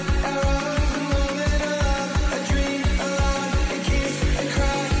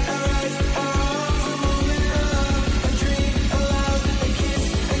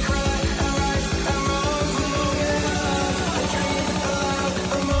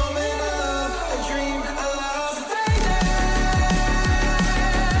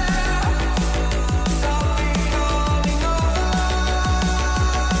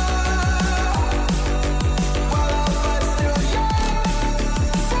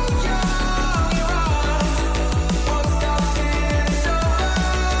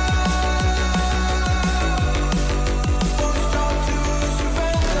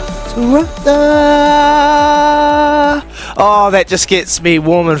 Oh, that just gets me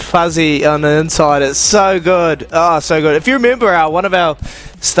warm and fuzzy on the inside. It's so good. Oh, so good. If you remember, one of our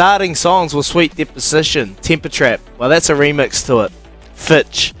starting songs was Sweet Deposition, Temper Trap. Well, that's a remix to it.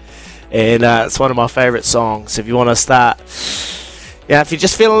 Fitch. And it's one of my favourite songs. If you want to start, if you're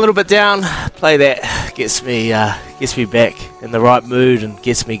just feeling a little bit down, play that. Gets me back in the right mood and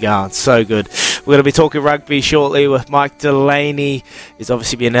gets me going. So good. We're going to be talking rugby shortly with Mike Delaney. He's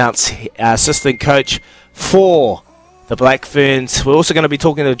obviously been announced assistant coach for the Black Ferns. We're also going to be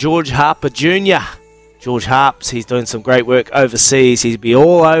talking to George Harper Jr. George Harps, he's doing some great work overseas. He'll be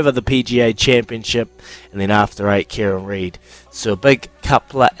all over the PGA Championship. And then after 8, Kieran Reid. So a big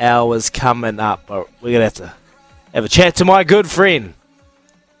couple of hours coming up. But we're going to have a chat to my good friend,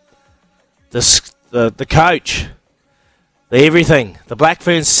 the coach, the everything. The Black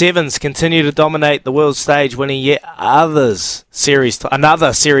Ferns Sevens continue to dominate the world stage, winning yet another series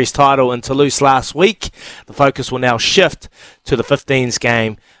title in Toulouse last week. The focus will now shift to the 15s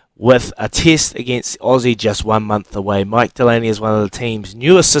game with a test against Aussie just 1 month away. Mike Delaney is one of the team's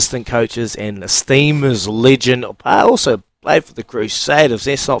new assistant coaches and the Steamers legend. Also played for the Crusaders.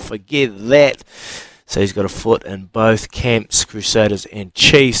 Let's not forget that. So he's got a foot in both camps, Crusaders and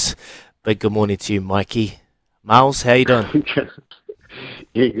Chiefs. Big good morning to you, Mikey. Miles, how you doing?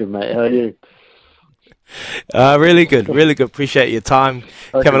 Yeah, good, mate. How are you? Really good, really good. Appreciate your time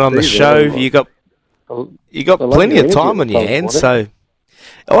coming on the show. You got plenty of time on your hands, so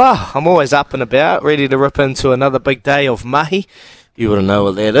I'm always up and about, ready to rip into another big day of mahi. You wouldn't know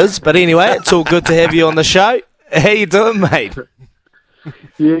what that is, but anyway, it's all good to have you on the show. How you doing, mate?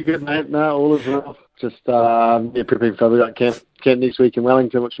 Yeah, good, mate. No, all is well. Just preparing for the camp next week in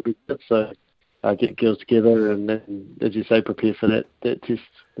Wellington, which should be good. So get girls together and then, as you say, prepare for that test,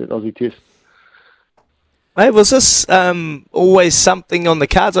 that Aussie test. Mate, was this always something on the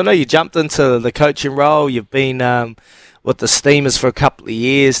cards? I know you jumped into the coaching role. You've been with the Steamers for a couple of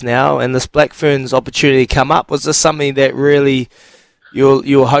years now, and this Black Ferns opportunity come up. Was this something that really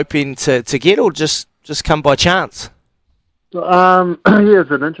you were hoping to get, or just come by chance? Yeah,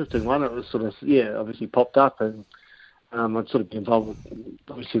 it's an interesting one. It was sort of, obviously popped up, and I'd sort of been involved with,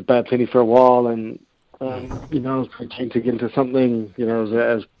 obviously, with Bad Plenty for a while, and I was pretty keen to get into something. It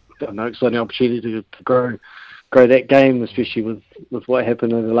was an exciting opportunity to grow that game, especially with what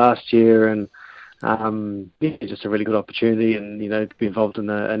happened over the last year, and just a really good opportunity, and to be involved in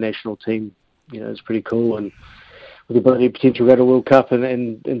a national team, it's pretty cool, and with the ability to potentially go to World Cup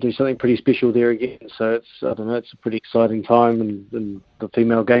and do something pretty special there again. So it's a pretty exciting time in the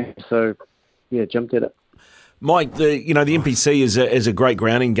female game. So yeah, jumped at it. Mike, the NPC is a great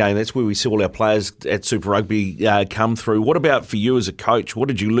grounding game. That's where we see all our players at Super Rugby come through. What about for you as a coach? What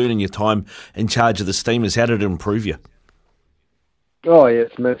did you learn in your time in charge of the Steamers? How did it improve you? Oh yeah,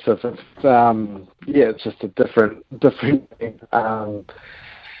 it's massive. It's just a different thing.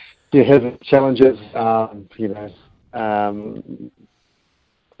 You have challenges.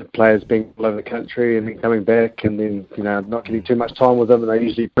 Players being all over the country and then coming back, and then not getting too much time with them, and they're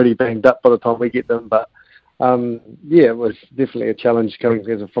usually pretty banged up by the time we get them. But it was definitely a challenge coming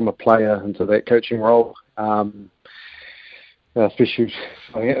from a player into that coaching role. Especially,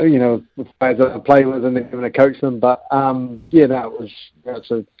 with players that I play with and then having to coach them. But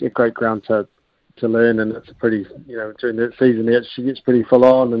it's a great ground to learn, and it's a pretty, during that season it actually gets pretty full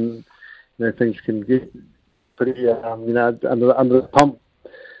on, and things can get pretty, under the pump,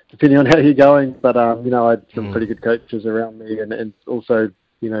 depending on how you're going. But I had some pretty good coaches around me, and also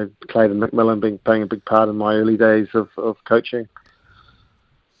Clayton McMillan playing a big part in my early days of coaching.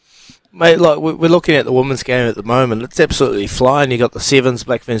 Mate, like we're looking at the women's game at the moment. It's absolutely flying. You got the Sevens,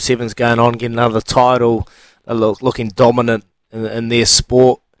 Blackfern Sevens going on, getting another title. They're looking dominant in their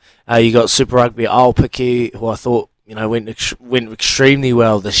sport. You got Super Rugby Aupiki, who I thought went extremely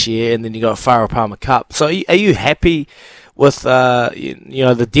well this year, and then you got Farah Palmer Cup. So are you happy with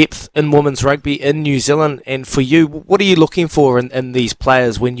the depth in women's rugby in New Zealand? And for you, what are you looking for in these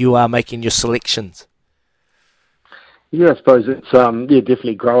players when you are making your selections? Yeah, I suppose it's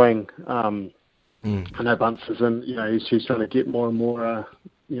definitely growing. I know Bunce is she's trying to get more and more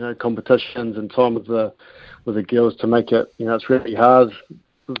competitions and time with the girls to make it. It's really hard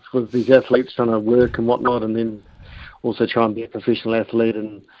with these athletes trying to work and whatnot, and then also try and be a professional athlete.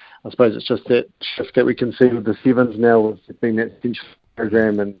 And I suppose it's just that shift that we can see with the Sevens now, with being that central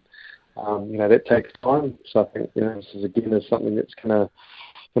program, and that takes time. So I think this is something that's going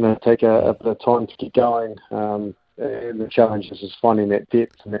to take a bit of time to get going. And the challenge is just finding that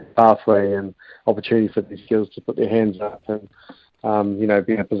depth and that pathway and opportunity for these girls to put their hands up and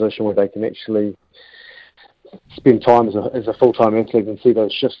be in a position where they can actually spend time as a full-time athlete and see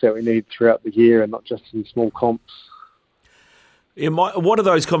those shifts that we need throughout the year, and not just in small comps. Yeah, what are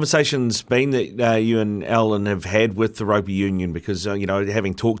those conversations been that you and Alan have had with the rugby union? Because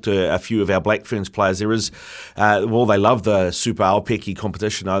having talked to a few of our Black Ferns players, there is they love the Super Aupiki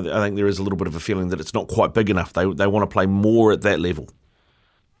competition. I think there is a little bit of a feeling that it's not quite big enough. They want to play more at that level.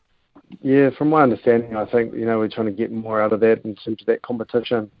 Yeah, from my understanding, I think we're trying to get more out of that in terms of that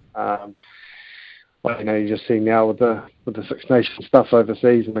competition. You're just seeing now with the Six Nations stuff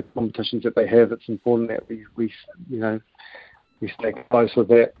overseas and the competitions that they have. It's important that we stay close with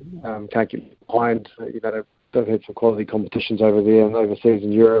that. Can't get behind. They've had some quality competitions over there and overseas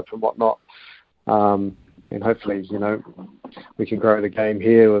in Europe and whatnot. And hopefully, we can grow the game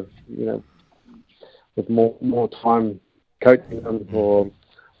here with more time coaching them, or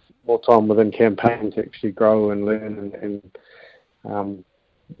more time within campaign to actually grow and learn, and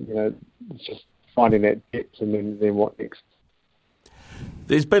it's just finding that depth, and then what next.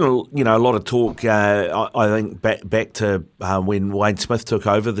 There's been a lot of talk. I think back to when Wayne Smith took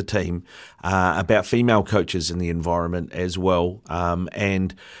over the team about female coaches in the environment as well,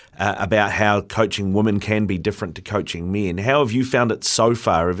 and about how coaching women can be different to coaching men. How have you found it so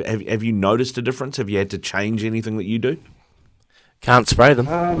far? Have you noticed a difference? Have you had to change anything that you do? Can't spray them.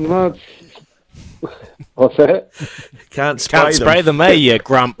 No. What's that? Can't spray them, you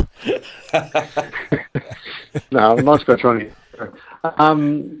grump. No, I'm not going to try and.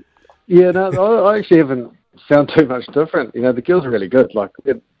 I actually haven't found too much different. The girls are really good. Like,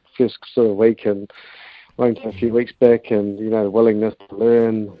 the first sort of week and Wellington a few weeks back, and willingness to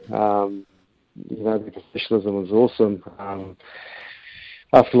learn. The professionalism was awesome.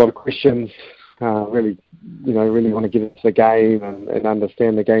 Asked a lot of questions. Really want to get into the game and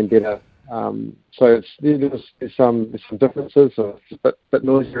understand the game better. So there's some differences. It's a bit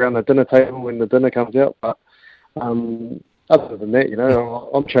noisy around the dinner table when the dinner comes out, but. Other than that,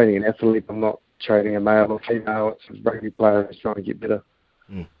 I'm training an athlete. I'm not training a male or female. It's a rugby player who's trying to get better.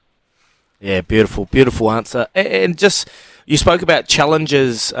 Yeah, beautiful answer. And just, you spoke about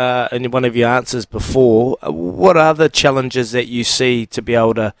challenges in one of your answers before. What are the challenges that you see to be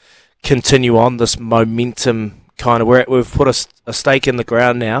able to continue on this momentum kind of we've put a stake in the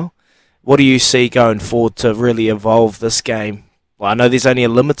ground now. What do you see going forward to really evolve this game? Well, I know there's only a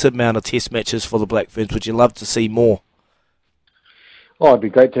limited amount of test matches for the Black Ferns. Would you love to see more? Oh, it'd be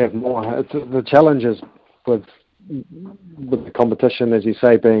great to have more. It's the challenges with the competition, as you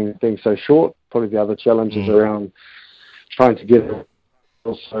say, being so short. Probably the other challenges around trying to get it.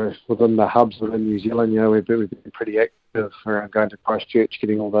 Also within the hubs within New Zealand, we've been pretty active around going to Christchurch,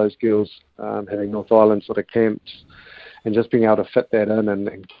 getting all those girls, having North Island sort of camps, and just being able to fit that in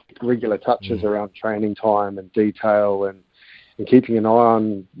and regular touches around training time and detail and keeping an eye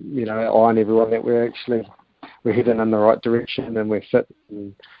on, everyone, that we're heading in the right direction and we're fit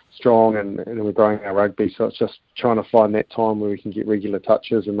and strong and we're growing our rugby. So it's just trying to find that time where we can get regular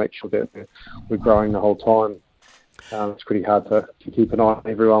touches and make sure that we're growing the whole time. It's pretty hard to keep an eye on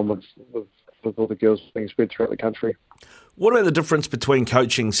everyone with all the girls being spread throughout the country. What about the difference between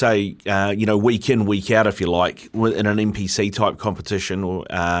coaching, say, week in, week out, if you like, in an NPC type competition, or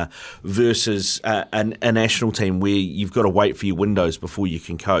versus a national team where you've got to wait for your windows before you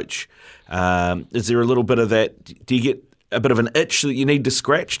can coach? Is there a little bit of that? Do you get a bit of an itch that you need to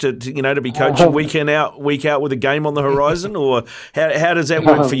scratch to be coaching week in, week out with a game on the horizon, or how does that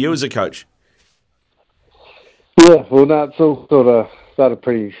work for you as a coach? Yeah, well, no, it's all sort of started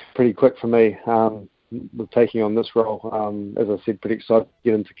pretty quick for me. With taking on this role, as I said, pretty excited to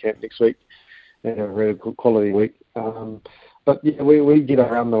get into camp next week and have a really good quality week. But yeah, we get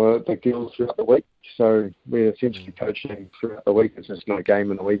around the girls throughout the week, so we're essentially coaching throughout the week. It's just no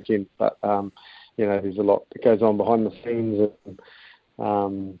game in the weekend, but there's a lot that goes on behind the scenes.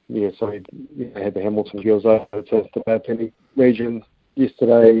 And, so we had the Hamilton girls over to the Bowpenny region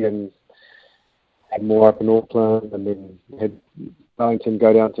yesterday, and had more up in Auckland, and then had Wellington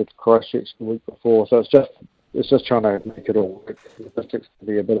go down to Christchurch the week before. So it's just trying to make it all work. Logistics can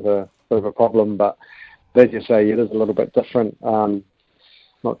be a bit of a problem, but as you say, it is a little bit different.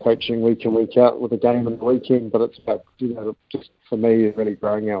 Not coaching week in, week out with a game in the weekend, but it's about, just for me, really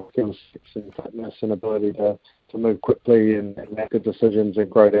growing our skill sets and fitness and ability to move quickly and make good decisions and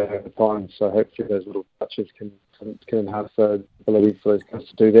grow that over time. So hopefully those little touches can enhance the ability for those guys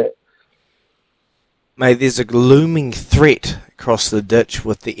to do that. Mate, there's a looming threat across the ditch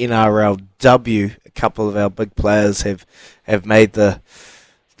with the NRLW. A couple of our big players have made the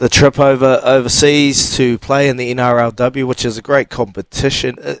trip overseas to play in the NRLW, which is a great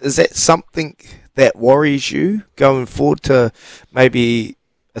competition. Is that something that worries you going forward to maybe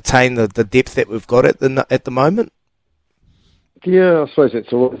attain the depth that we've got at the moment? Yeah, I suppose it's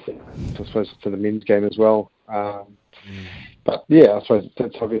to the men's game as well. But yeah, I suppose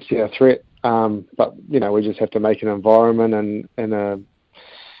that's obviously a threat. But we just have to make an environment and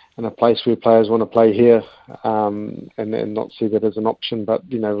a place where players want to play here, and not see that as an option. But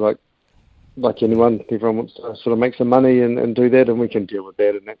like anyone, everyone wants to sort of make some money and do that, and we can deal with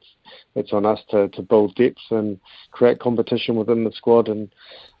that. And that's on us to build depth and create competition within the squad. And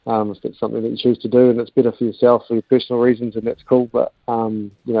if that's something that you choose to do, and it's better for yourself for your personal reasons, and that's cool. But we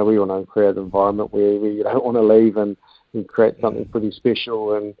want to create an environment where you don't want to leave and create something pretty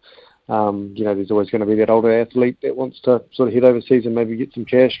special. And there's always going to be that older athlete that wants to sort of head overseas and maybe get some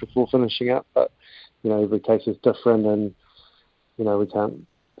cash before finishing up. But, every case is different, and, we can't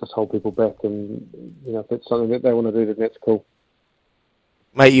just hold people back. And, if it's something that they want to do, then that's cool.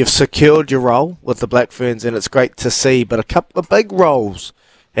 Mate, you've secured your role with the Black Ferns, and it's great to see. But a couple of big roles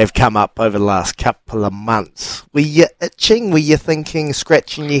have come up over the last couple of months. Were you itching? Were you thinking,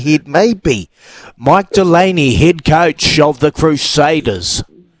 scratching your head? Maybe. Mike Delaney, head coach of the Crusaders.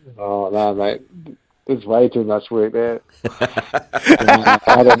 Oh, no, mate. There's way too much work there.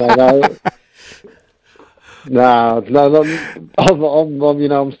 I don't know. No,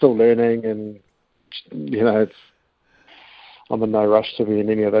 I'm still learning, and, I'm in no rush to be in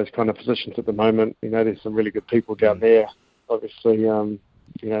any of those kind of positions at the moment. There's some really good people down there. Obviously, I'm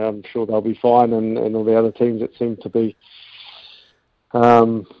sure they'll be fine, and all the other teams that seem to be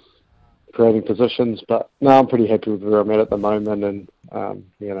creating positions. But no, I'm pretty happy with where I'm at the moment, and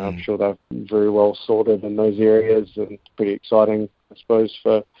I'm sure they're very well sorted in those areas, and pretty exciting, I suppose,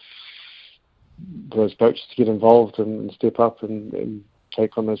 for those coaches to get involved and step up and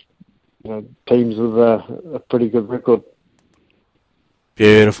take on those teams with a pretty good record.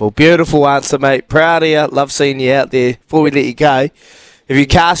 Beautiful answer, mate. Proud of you. Love seeing you out there. Before we let you go,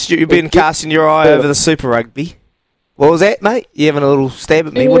 you've been casting your eye over the Super Rugby. What was that, mate? You having a little stab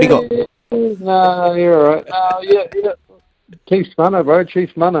at me? What do you got? No, you're all right. Yeah. Chief Mana, bro.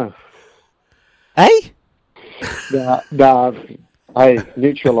 Chief Mana. Hey? Nah. Hey,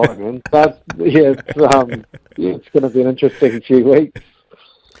 neutral line, man. But, it's going to be an interesting few weeks.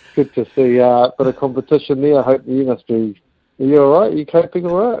 good to see a bit of competition there. I hope you must be. Are you all right? Are you coping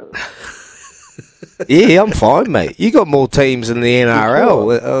all right? Yeah, I'm fine, mate. You got more teams in the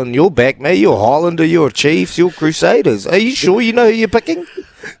NRL on your back, mate. You're Highlander, you're Chiefs, you're Crusaders. Are you sure you know who you're picking?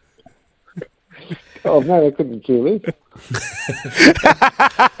 Oh, man, I couldn't care less.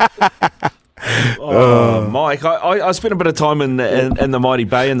 Mike, I spent a bit of time in the Mighty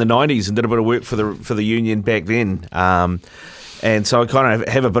Bay in the 90s and did a bit of work for the Union back then. And so I kind of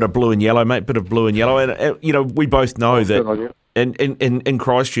have a bit of blue and yellow, mate, bit of blue and yellow. And, we both know that in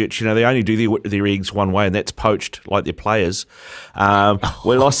Christchurch, they only do their eggs one way, and that's poached, like their players.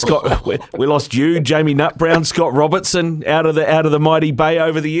 We lost you, Jamie Nutbrown, Scott Robertson out of the Mighty Bay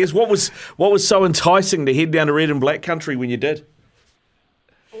over the years. What was so enticing to head down to red and black country when you did?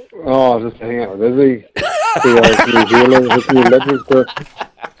 Oh, just to hang out with Izzy. New Zealand, his new Liverpool.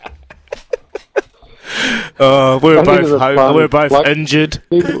 We're both home. We're both injured.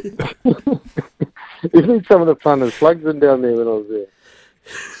 You need some of the punters slugs in down there when I was there.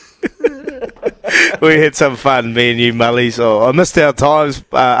 We had some fun, me and you, Mullies. Oh, I missed our times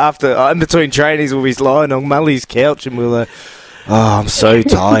after in between trainings. We was lying on Mullies' couch, and we were like, "Oh, I'm so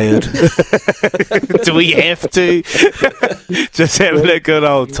tired. Do we have to?" Just having a good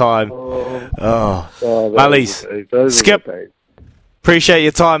old time. Mullies, Skip, appreciate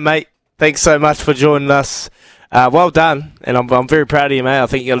your time, mate. Thanks so much for joining us. Well done, and I'm very proud of you, mate. I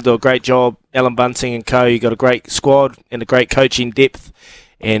think you're going to do a great job. Alan Bunting and co, you got a great squad and a great coaching depth,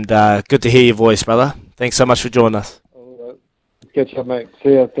 and good to hear your voice, brother. Thanks so much for joining us. Catch up, mate.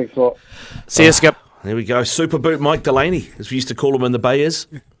 See ya. Thanks a lot. See ya, Skip. There we go. Super Boot Mike Delaney, as we used to call him in the Bay is.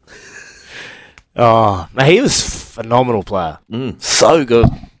 Oh, man, he was a phenomenal player. So good.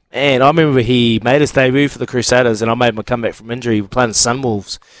 And I remember he made his debut for the Crusaders, and I made him come back from injury. We were playing the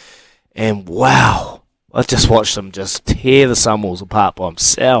Sunwolves. And wow, I just watched him just tear the Sunwolves apart by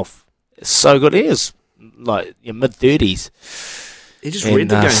himself. It's so good. He is like your mid-30s. He just read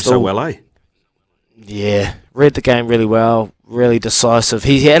the game so well, eh? Yeah, read the game really well, really decisive.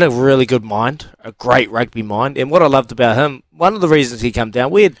 He had a really good mind, a great rugby mind. And what I loved about him, one of the reasons he came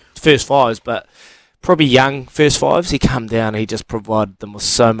down, we had first fives, but probably young first fives. He came down and he just provided them with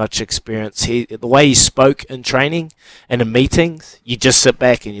so much experience. The way he spoke in training and in meetings, you just sit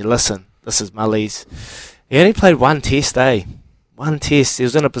back and you listen. This is Mullies. He only played one test, One test. He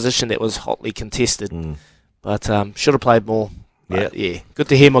was in a position that was hotly contested, but should have played more. But, yeah, good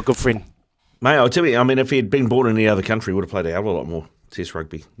to hear my good friend. Mate, I'll tell you, I mean, if he had been born in any other country, he would have played a hell of a lot more Test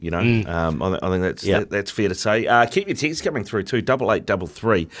rugby, I think that's fair to say. Keep your texts coming through too,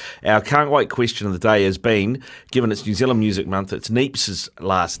 8833. Our can't wait question of the day has been, given it's New Zealand Music Month, it's Neeps'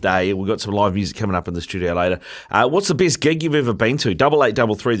 last day. We've got some live music coming up in the studio later. What's the best gig you've ever been to?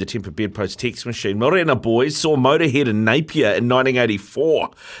 8833, the Temper Bedpost text machine. Morena boys saw Motorhead in Napier in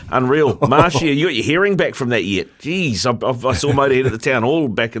 1984. Unreal. Marcia, you got your hearing back from that yet? Jeez, I saw Motorhead at the Town Hall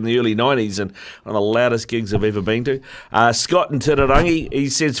back in the early 90s and one of the loudest gigs I've ever been to. Scott in Tirarangi, he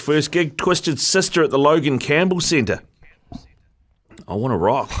says first gig, Twisted Sister at the Logan Campbell Centre. I want to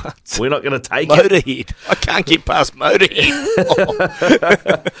rock. We're not going to take Motorhead. I can't get past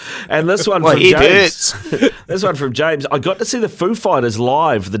Motorhead. And this one from James. This one from James. I got to see the Foo Fighters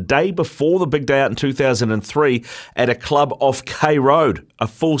live the day before the big day out in 2003 at a club off K Road. A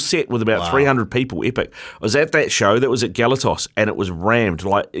full set with about 300 people. Epic. I was at that show. That was at Galatos, and it was rammed.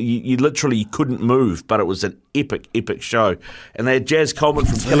 Like you literally couldn't move, but it was an epic show. And they had Jazz Coleman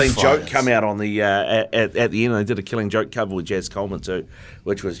from Killing Joke come out on the at the end. They did a Killing Joke cover with Jazz Coleman too,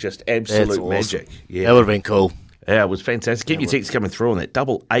 which was just absolute magic. Yeah, that would have been cool. Yeah, it was fantastic. Keep your texts coming through on that.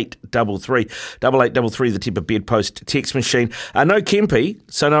 8833. 8833, the Temper Bedpost text machine. No Kempy,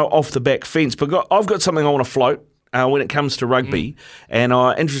 so no off the back fence. But I've got something I want to float when it comes to rugby, and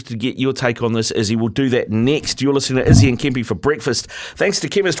I'm interested to get your take on this, Izzy. We'll do that next. You're listening to Izzy and Kempy for breakfast. Thanks to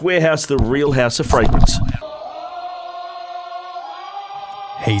Chemist Warehouse, the real house of fragrance.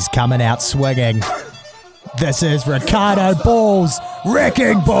 He's coming out swinging. This is Ricardo Ball's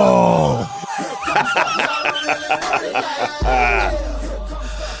Wrecking Ball.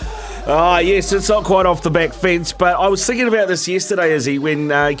 Yes, it's not quite off the back fence, but I was thinking about this yesterday, Izzy, when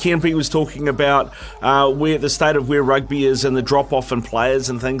Kempy was talking about where the state of where rugby is and the drop-off in players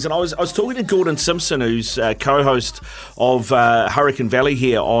and things, and I was talking to Gordon Simpson, who's co-host of Hurricane Valley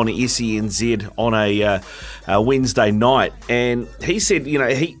here on SENZ on a Wednesday night, and he said,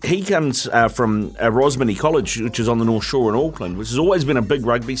 he comes from Rosmini College, which is on the North Shore in Auckland, which has always been a big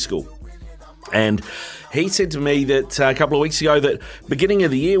rugby school, and he said to me that a couple of weeks ago that beginning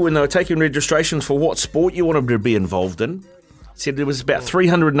of the year when they were taking registrations for what sport you wanted to be involved in, said there was about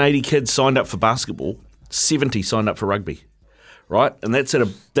 380 kids signed up for basketball, 70 signed up for rugby. right? And that's at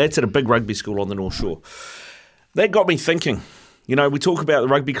a big rugby school on the North Shore. That got me thinking. You know, we talk about the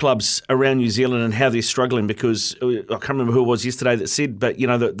rugby clubs around New Zealand and how they're struggling because I can't remember who it was yesterday that said, but you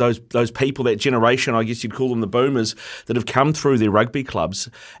know, those people, that generation, I guess you'd call them the boomers, that have come through their rugby clubs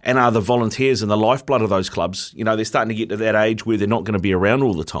and are the volunteers and the lifeblood of those clubs. You know, they're starting to get to that age where they're not going to be around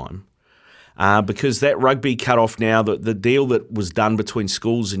all the time. Because that rugby cut off now, the deal that was done between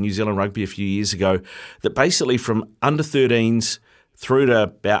schools and New Zealand Rugby a few years ago, that basically from under 13s through to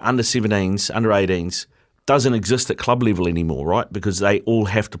about under 17s, under 18s, doesn't exist at club level anymore, right? Because they all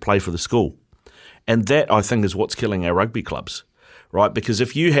have to play for the school. And that, I think, is what's killing our rugby clubs, right? Because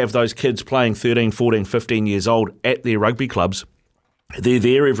if you have those kids playing 13, 14, 15 years old at their rugby clubs, they're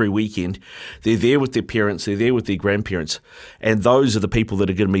there every weekend, they're there with their parents, they're there with their grandparents, and those are the people that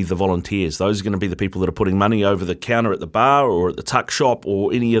are going to be the volunteers. Those are going to be the people that are putting money over the counter at the bar or at the tuck shop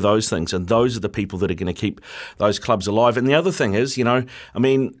or any of those things, and those are the people that are going to keep those clubs alive. And the other thing is, you know, I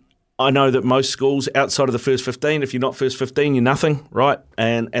mean, I know that most schools outside of the first 15, if you're not first 15, you're nothing, right?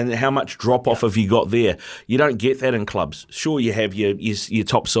 And how much drop-off have you got there? You don't get that in clubs. Sure, you have your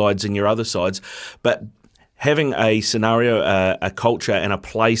top sides and your other sides, but having a scenario, a culture and a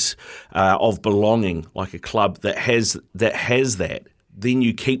place of belonging, like a club that has that, then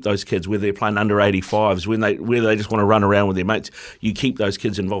you keep those kids, whether they're playing under 85s, where they just want to run around with their mates, you keep those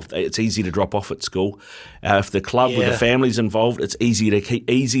kids involved. It's easy to drop off at school. If the club with the family's involved, it's easier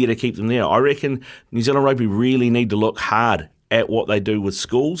to keep them there. I reckon New Zealand Rugby really need to look hard at what they do with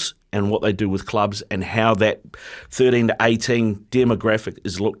schools and what they do with clubs and how that 13 to 18 demographic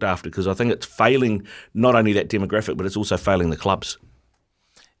is looked after, because I think it's failing not only that demographic, but it's also failing the clubs.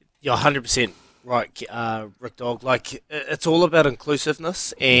 You're 100% right, Rick Dog. Like, it's all about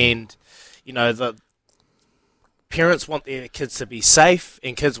inclusiveness, and you know, the parents want their kids to be safe,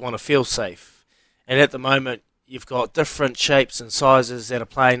 and kids want to feel safe. And at the moment, you've got different shapes and sizes that are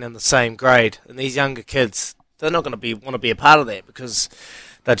playing in the same grade, and these younger kids, they're not going to want to be a part of that because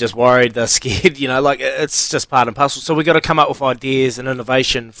they're just worried, they're scared. You know, like, it's just part and parcel. So we've got to come up with ideas and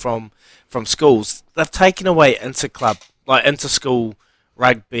innovation from schools. They've taken away inter-school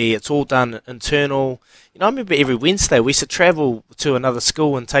rugby. It's all done internal. You know, I remember every Wednesday we used to travel to another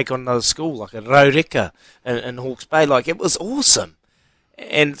school and take on another school, like a Raureka in Hawke's Bay. Like, it was awesome.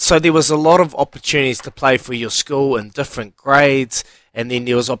 And so there was a lot of opportunities to play for your school in different grades, and then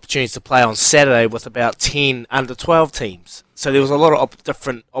there was opportunities to play on Saturday with about 10 under 12 teams. So there was a lot of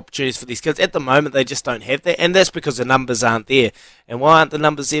different opportunities for these kids. At the moment, they just don't have that, and that's because the numbers aren't there. And why aren't the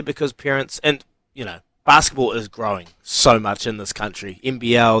numbers there? Because parents, and, you know, basketball is growing so much in this country.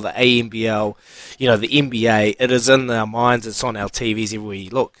 NBL, the ANBL, you know, the NBA, it is in our minds, it's on our TVs everywhere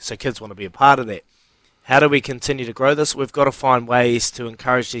you look. So kids want to be a part of that. How do we continue to grow this? We've got to find ways to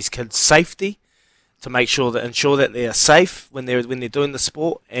encourage these kids' safety, to ensure that they are safe when they're doing the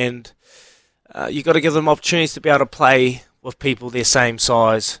sport, and you've got to give them opportunities to be able to play with people their same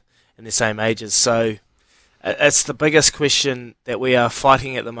size and their same ages. So it's the biggest question that we are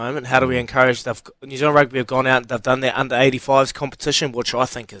fighting at the moment. How do we encourage? New Zealand Rugby have gone out and they've done their under 85s competition, which I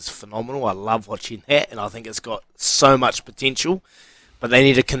think is phenomenal. I love watching that, and I think it's got so much potential, but they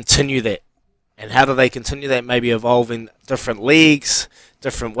need to continue that. And how do they continue that? Maybe evolving different leagues,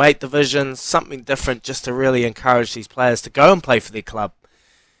 different weight divisions, something different, just to really encourage these players to go and play for their club.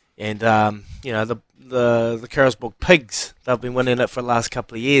 And you know, the Carisbrook Pigs, they've been winning it for the last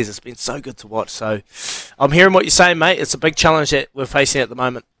couple of years. It's been so good to watch. So I'm hearing what you're saying, mate. It's a big challenge that we're facing at the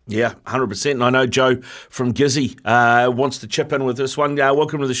moment. Yeah, 100%. And I know Joe from Izzy wants to chip in with this one.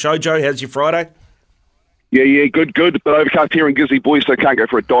 Welcome to the show, Joe. How's your Friday? Yeah, good. But overcast here in Gizzy, boys, so can't go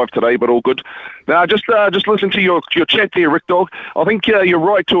for a dive today, but all good. Now, just listen to your chat there, Rick Dog. I think you're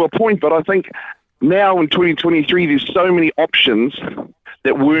right to a point, but I think now in 2023, there's so many options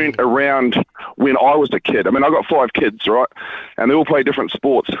that weren't around when I was a kid. I mean, I've got 5 kids, right? And they all play different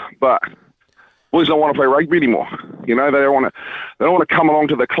sports, but boys don't want to play rugby anymore. You know, they don't want to come along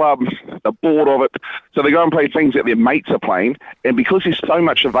to the club. They're bored of it, so they go and play things that their mates are playing. And because there's so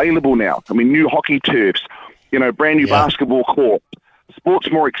much available now, I mean, new hockey turfs, you know, brand new basketball court,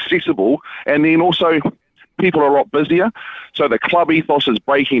 sport's more accessible, and then also people are a lot busier. So the club ethos is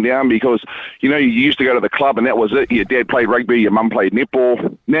breaking down because, you know, you used to go to the club and that was it. Your dad played rugby, your mum played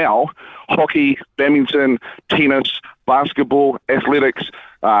netball. Now, hockey, badminton, tennis, basketball, athletics,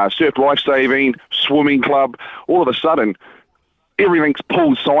 surf lifesaving, swimming club, all of a sudden, everything's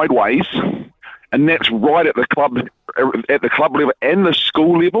pulled sideways, and that's right at the club level and the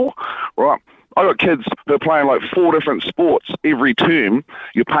school level, right? I've got kids who are playing like 4 different sports every term.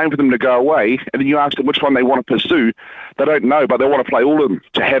 You're paying for them to go away, and then you ask them which one they want to pursue. They don't know, but they want to play all of them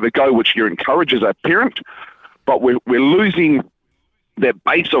to have a go, which you encourage as a parent. But we're losing that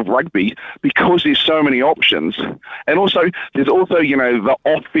base of rugby because there's so many options. And also, there's also, the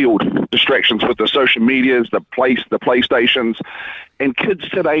off-field distractions with the social medias, the PlayStations, and kids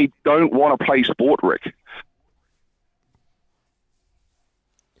today don't want to play sport, Rick.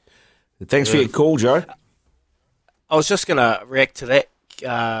 Thanks for your call, Joe. I was just going to react to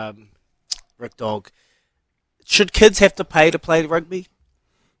that, Rick Dog. Should kids have to pay to play rugby?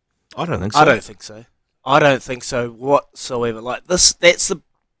 I don't think so. I don't think so. I don't think so whatsoever. Like this, that's a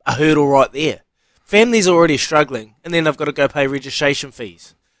hurdle right there. Families are already struggling, and then they've got to go pay registration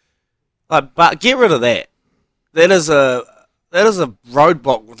fees. But get rid of that. That is a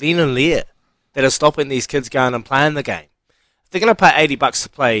roadblock then and there that is stopping these kids going and playing the game. If they're going to pay $80 to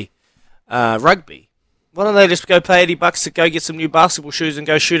play rugby, why don't they just go pay $80 to go get some new basketball shoes and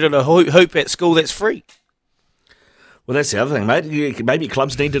go shoot at a hoop at school that's free? Well, that's the other thing, mate. Maybe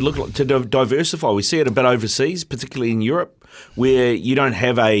clubs need to look to diversify. We see it a bit overseas, particularly in Europe, where you don't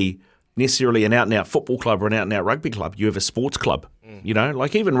have necessarily an out-and-out football club or an out-and-out rugby club. You have a sports club.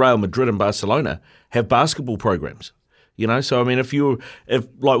 Like even Real Madrid and Barcelona have basketball programs. So I mean, if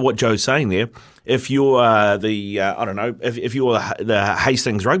like what Joe's saying there, if you're if you're the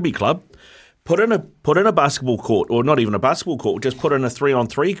Hastings Rugby Club, put in a basketball court, or not even a basketball court, just put in a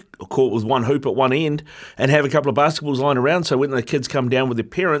 3-on-3 court with one hoop at one end and have a couple of basketballs lying around, so when the kids come down with their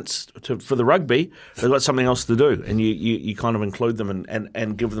parents for the rugby, they've got something else to do, and you kind of include them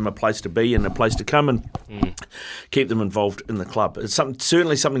and give them a place to be and a place to come and keep them involved in the club. It's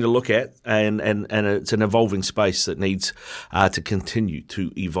certainly something to look at, and it's an evolving space that needs to continue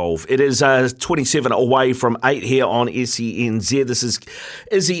to evolve. It is 27 away from 8 here on SENZ. This is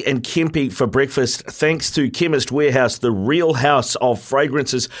Izzy and Kempy for breakfast. Thanks to Chemist Warehouse, the real house of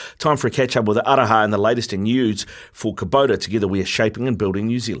fragrances. Time for a catch-up with Araha and the latest in news for Kubota. Together we are shaping and building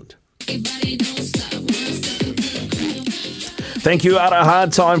New Zealand. Thank you,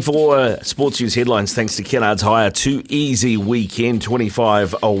 Araha. Time for sports news headlines. Thanks to Kennard's Hire. Too easy weekend,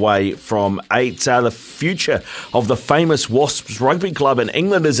 25 away from 8. The future of the famous Wasps Rugby Club in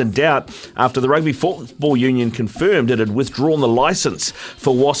England is in doubt after the Rugby Football Union confirmed it had withdrawn the licence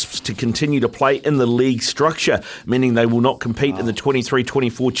for Wasps to continue to play in the league structure, meaning they will not compete in the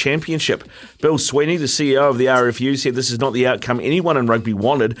 23-24 championship. Bill Sweeney, the CEO of the RFU, said this is not the outcome anyone in rugby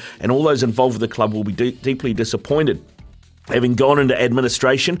wanted, and all those involved with the club will be deeply disappointed. Having gone into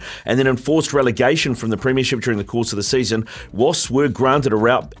administration and then enforced relegation from the Premiership during the course of the season, Wasps were granted a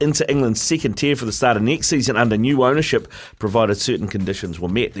route into England's second tier for the start of next season under new ownership, provided certain conditions were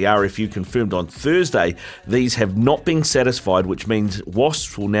met. The RFU confirmed on Thursday these have not been satisfied, which means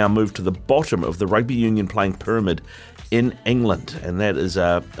Wasps will now move to the bottom of the rugby union playing pyramid in England, and that is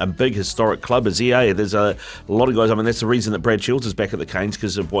a big historic club, as EA. There's a lot of guys, I mean, that's the reason that Brad Shields is back at the Canes,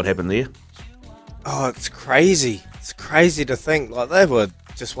 because of what happened there. Oh, it's crazy. It's crazy to think. Like, they were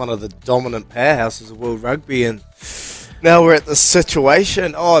just one of the dominant powerhouses of world rugby, and now we're at this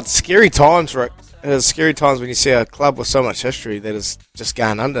situation. Oh, it's scary times, Rick. It is scary times when you see a club with so much history that is just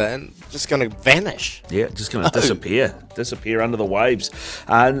going under and just going to vanish. Yeah, just going to disappear under the waves.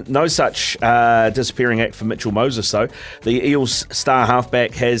 No such disappearing act for Mitchell Moses, though. The Eels star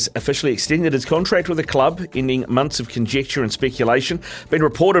halfback has officially extended his contract with the club, ending months of conjecture and speculation. Been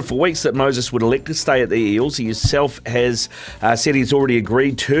reported for weeks that Moses would elect to stay at the Eels. He himself has said he's already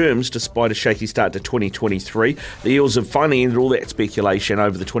agreed terms despite a shaky start to 2023. The Eels have finally ended all that speculation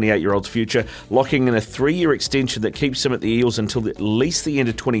over the 28-year-old's future, locking in a 3-year extension that keeps him at the Eels until at least the end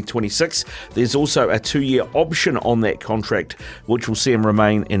of 2026. There's also a 2-year option on that contract, which will see him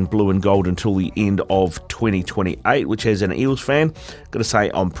remain in blue and gold until the end of 2028, which as an Eels fan, got to say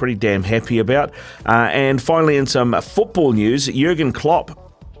I'm pretty damn happy about. And finally, in some football news, Jurgen Klopp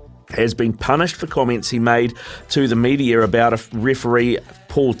has been punished for comments he made to the media about a referee,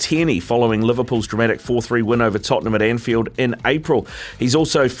 Paul Tierney, following Liverpool's dramatic 4-3 win over Tottenham at Anfield in April. He's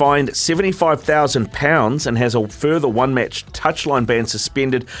also fined £75,000 and has a further one-match touchline ban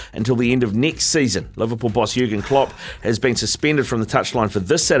suspended until the end of next season. Liverpool boss Jurgen Klopp has been suspended from the touchline for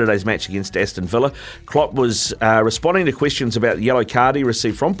this Saturday's match against Aston Villa. Klopp was responding to questions about the yellow card he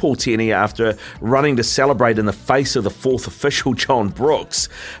received from Paul Tierney after running to celebrate in the face of the fourth official, John Brooks.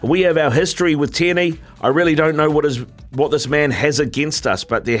 We have our history with Tierney. I really don't know what this man has against us,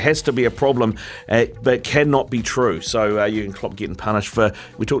 but there has to be a problem, but cannot be true. So Jurgen Klopp getting punished for,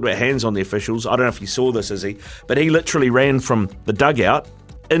 we talked about hands on the officials. I don't know if you saw this, Izzy, but he literally ran from the dugout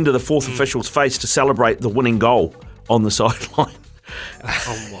into the fourth official's face to celebrate the winning goal on the sideline.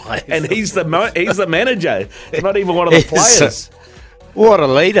 Oh my! And he's the manager. He's not even one of the players. What a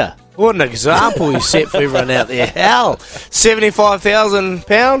leader. What an example you set for everyone out there. Hal,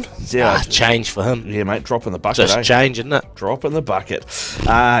 £75,000? Yeah. Change for him. Yeah, mate, drop in the bucket, Just change, isn't it? Drop in the bucket.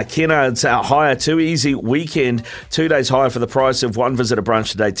 Kennard's higher, too easy weekend. 2 days higher for the price of one visit a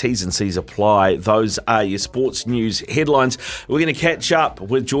brunch today. T's and C's apply. Those are your sports news headlines. We're going to catch up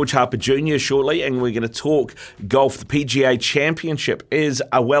with George Harper Jr. shortly, and we're going to talk golf. The PGA Championship is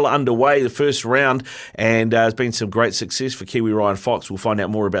well underway, the first round, and there's been some great success for Kiwi Ryan Fox. We'll find out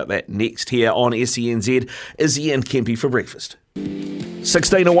more about that next here on SENZ. Izzy and Kempy for breakfast.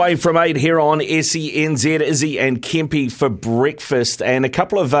 16 away from 8 here on SENZ. Izzy and Kempy for breakfast. And a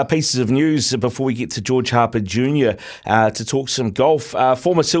couple of pieces of news before we get to George Harper Jr. To talk some golf.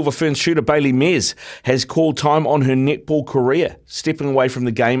 Former Silver Ferns shooter Bailey Mez has called time on her netball career, stepping away from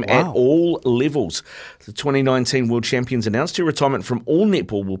the game at all levels. The 2019 World Champions announced her retirement from all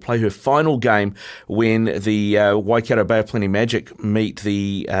netball. Will play her final game when the Waikato Bay of Plenty Magic meet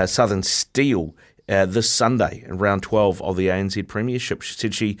the Southern Steel this Sunday in round 12 of the ANZ Premiership. She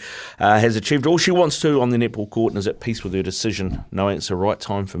said she has achieved all she wants to on the netball court and is at peace with her decision, knowing it's the right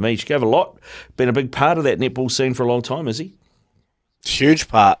time for me. She gave a lot, been a big part of that netball scene for a long time, is he? Huge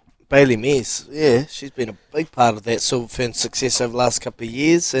part. Bailey Mez, yeah, she's been a big part of that Silver Fern success over the last couple of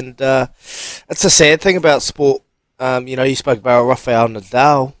years, and it's a sad thing about sport. You spoke about Rafael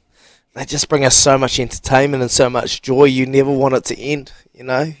Nadal. They just bring us so much entertainment and so much joy. You never want it to end.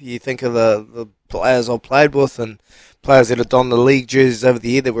 You think of the players I played with and players that have donned the league jerseys over the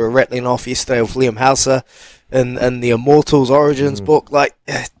year that were rattling off yesterday with Liam Hauser in the Immortals Origins book. Like,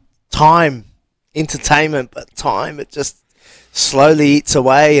 time, entertainment, but time, it just slowly eats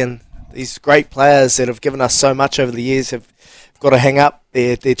away. And these great players that have given us so much over the years have got to hang up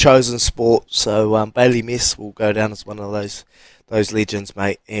their chosen sport. So Bailey Mez will go down as one of those legends,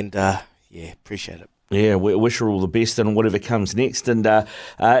 mate. And, appreciate it. Yeah, we wish her all the best in whatever comes next. And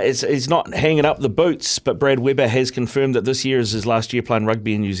it's not hanging up the boots, but Brad Weber has confirmed that this year is his last year playing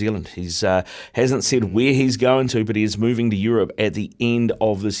rugby in New Zealand. He's hasn't said where he's going to, but he is moving to Europe at the end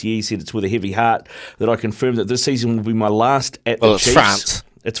of this year. He said it's with a heavy heart that I confirm that this season will be my last at the Chiefs. France.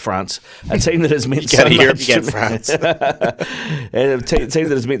 It's France, a team that has meant so much Europe, to me. France. And a team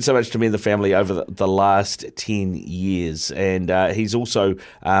that has meant so much to me and the family over the last 10 years. And he's also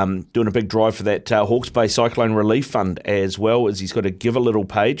doing a big drive for that Hawke's Bay Cyclone Relief Fund as well, as he's got a Give a Little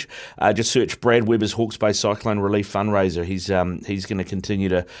page. Just search Brad Weber's Hawke's Bay Cyclone Relief Fundraiser. He's going to continue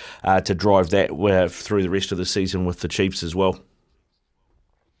to drive that through the rest of the season with the Chiefs as well.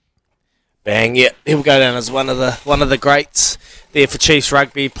 Bang, yeah, he'll go down as one of the greats there for Chiefs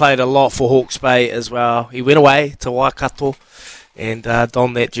Rugby. Played a lot for Hawke's Bay as well. He went away to Waikato and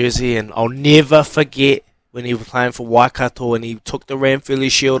donned that jersey, and I'll never forget when he was playing for Waikato and he took the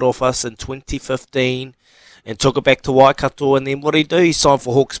Ranfurly Shield off us in 2015 and took it back to Waikato, and then what did he do? He signed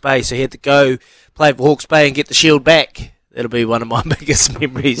for Hawke's Bay, so he had to go play for Hawke's Bay and get the shield back. That'll be one of my biggest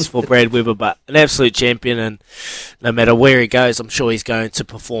memories for Brad Weber, but an absolute champion, and no matter where he goes, I'm sure he's going to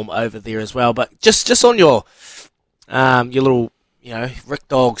perform over there as well. But just on your little, Rick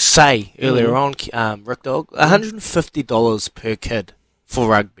Dog say earlier on, Rick Dog, $150 per kid for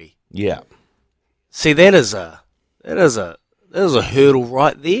rugby. Yeah. See, that is a hurdle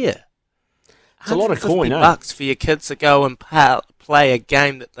right there. It's a lot of coin, $150 for your kids to go and play a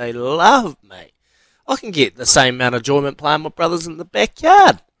game that they love, mate. I can get the same amount of enjoyment playing with my brothers in the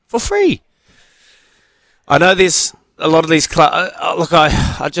backyard for free. I know there's a lot of these clubs. Look,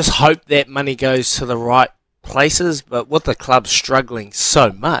 I just hope that money goes to the right places, but with the clubs struggling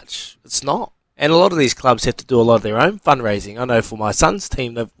so much, it's not. And a lot of these clubs have to do a lot of their own fundraising. I know for my son's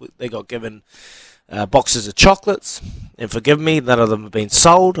team, they got given boxes of chocolates, and forgive me, none of them have been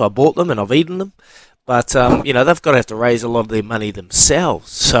sold. I bought them and I've eaten them. But, they've got to have to raise a lot of their money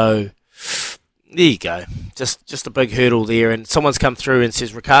themselves. So there you go. Just a big hurdle there. And someone's come through and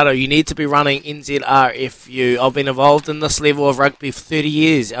says, Ricardo, you need to be running NZRFU. I've been involved in this level of rugby for 30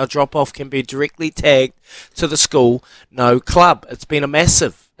 years. Our drop-off can be directly tagged to the school, no club. It's been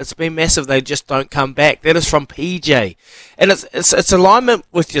massive. They just don't come back. That is from PJ. And it's alignment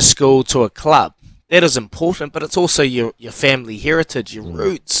with your school to a club. That is important, but it's also your family heritage, your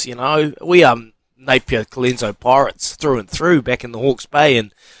roots, We are Napier Colenso Pirates through and through back in the Hawke's Bay,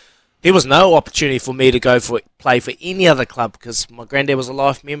 and there was no opportunity for me to go play for any other club because my granddad was a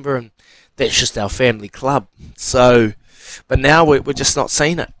life member, and that's just our family club. So, but now we're just not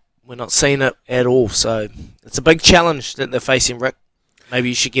seeing it. We're not seeing it at all. So it's a big challenge that they're facing, Rick. Maybe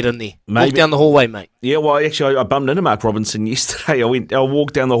you should get in there. Walk down the hallway, mate. Yeah, well, actually, I bumped into Mark Robinson yesterday. I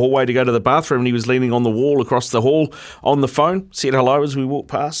walked down the hallway to go to the bathroom, and he was leaning on the wall across the hall on the phone, said hello as we walked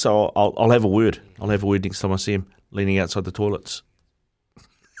past. So I'll have a word. I'll have a word next time I see him leaning outside the toilets.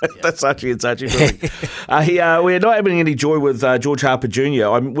 That's actually interesting. We're not having any joy with George Harper Jr.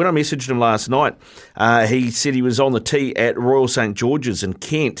 When I messaged him last night, he said he was on the tee at Royal St George's in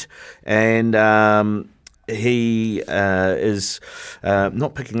Kent, and he is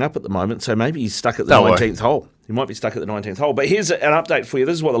not picking up at the moment, so maybe he's stuck at the 19th hole. He might be stuck at the 19th hole. But here's an update for you.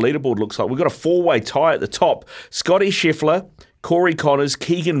 This is what the leaderboard looks like. We've got a four-way tie at the top. Scotty Scheffler, Corey Connors,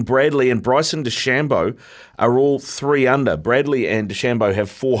 Keegan Bradley and Bryson DeChambeau are all 3 under. Bradley and DeChambeau have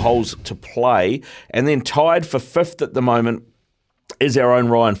 4 holes to play. And then tied for 5th at the moment is our own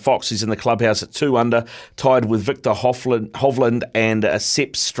Ryan Fox. He's in the clubhouse at 2 under, tied with Victor Hovland and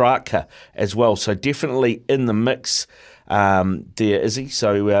Sepp Straka as well. So definitely in the mix there, Izzy.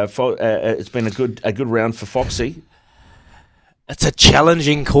 So it's been a good round for Foxy. It's a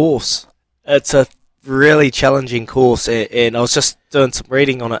challenging course. It's a really challenging course, and I was just doing some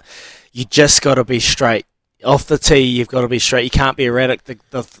reading on it. You just got to be straight off the tee. You've got to be straight. You can't be erratic.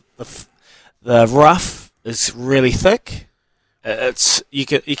 The rough is really thick. You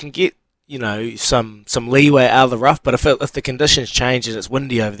can get some leeway out of the rough, but if the conditions change and it's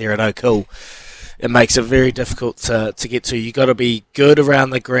windy over there at Oak Hill, it makes it very difficult to get to. You got to be good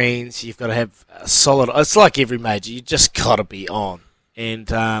around the greens. You've got to have a solid. It's like every major. You just got to be on,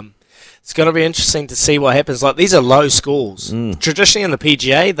 and it's going to be interesting to see what happens. Like, these are low scores. Traditionally in the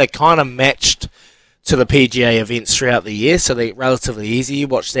PGA, they kind of matched to the PGA events throughout the year, so they're relatively easy. You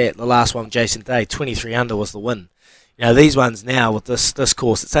watch that. The last one, Jason Day, 23 under was the win. These ones now with this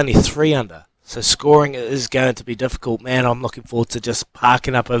course, it's only 3 under. So scoring is going to be difficult. Man, I'm looking forward to just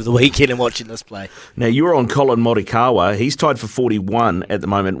parking up over the weekend and watching this play. Now, you were on Colin Morikawa. He's tied for 41 at the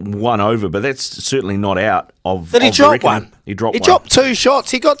moment, 1 over, but that's certainly not out of Did he drop one? He dropped one. He dropped 2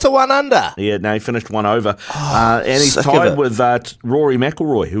 shots. He got to 1 under. Yeah, no, he finished 1 over. And he's tied with Rory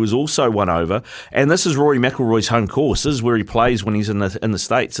McIlroy, who is also 1 over. And this is Rory McIlroy's home course. This is where he plays when he's in the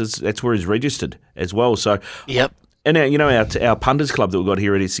States. That's where he's registered as well. So, yep. And our punters club that we've got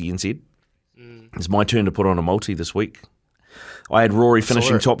here at SCNZ, it's my turn to put on a multi this week. I had Rory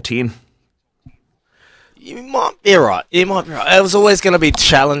finishing top 10. You might be right. It was always going to be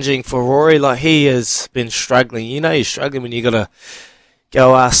challenging for Rory. Like, he has been struggling. He's struggling when you got to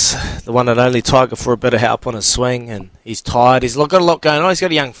go ask the one and only Tiger for a bit of help on his swing, and he's tired. He's got a lot going on. He's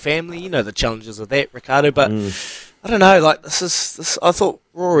got a young family. You know the challenges of that, Ricardo. But I don't know. Like, this. I thought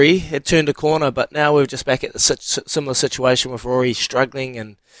Rory had turned a corner, but now we're just back at the similar situation with Rory struggling,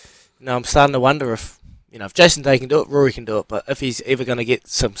 and I'm starting to wonder if Jason Day can do it, Rory can do it, but if he's ever going to get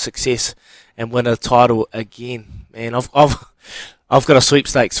some success and win a title again, man, I've got a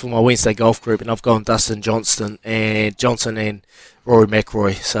sweepstakes for my Wednesday golf group, and I've gone Dustin Johnson and Rory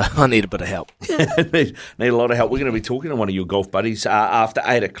McIlroy, so I need a bit of help. need a lot of help. We're going to be talking to one of your golf buddies after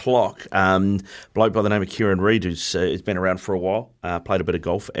 8 o'clock. Bloke by the name of Kieran Reid, who's been around for a while, played a bit of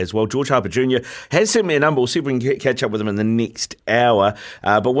golf as well. George Harper Jr. has sent me a number. We'll see if we can catch up with him in the next hour.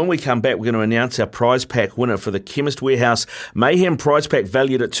 But when we come back, we're going to announce our prize pack winner for the Chemist Warehouse Mayhem prize pack,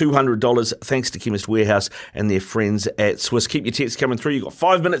 valued at $200, thanks to Chemist Warehouse and their friends at Swiss. Keep your texts coming through. You've got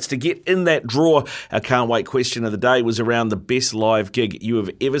 5 minutes to get in that draw. Our can't wait question of the day was around the best live gig you have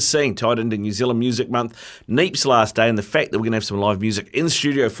ever seen, tied into New Zealand Music Month, Neep's last day, and the fact that we're going to have some live music in the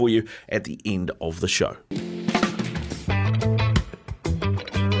studio for you at the end of the show.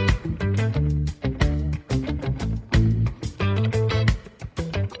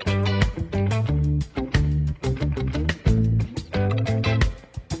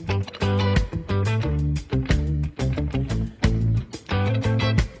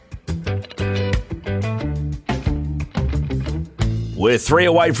 We're 3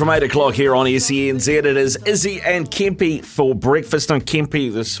 away from 8 o'clock here on SENZ. It is Izzy and Kempy for breakfast on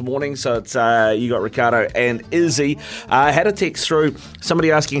Kempy this morning. So it's you got Ricardo and Izzy. I had a text through,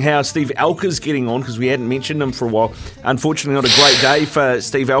 somebody asking how Steve Alker's getting on, because we hadn't mentioned him for a while. Unfortunately, not a great day for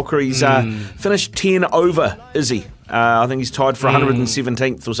Steve Alker. He's finished 10 over, Izzy. I think he's tied for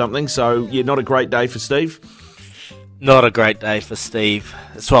 117th or something. So, yeah, not a great day for Steve. Not a great day for Steve.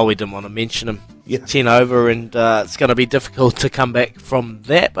 That's why we didn't want to mention him. 10 over, and it's going to be difficult to come back from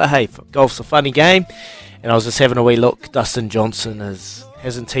that. But hey, golf's a funny game. And I was just having a wee look. Dustin Johnson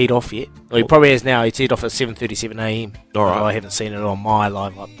hasn't teed off yet. Well, he probably has now. He teed off at 7:37 a.m. All right. I haven't seen it on my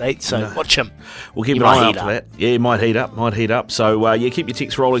live update, so watch him. We'll keep an eye out for that. Yeah, he might heat up. So, keep your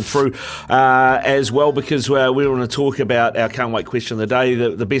texts rolling through as well, because we want to talk about our Can't Wait question of the day,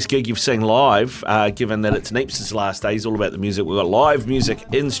 the best gig you've seen live, given that it's Neeps' last day. He's all about the music. We've got live music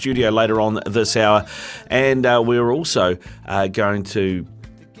in studio later on this hour, and we're also going to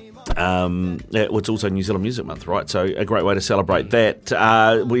It's also New Zealand Music Month, right? So a great way to celebrate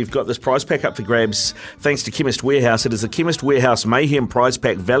that. We've got this prize pack up for grabs thanks to Chemist Warehouse. It is the Chemist Warehouse Mayhem prize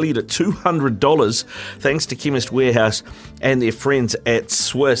pack valued at $200 thanks to Chemist Warehouse and their friends at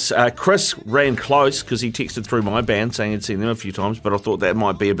Swiss. Chris ran close because he texted through my band saying he'd seen them a few times, but I thought that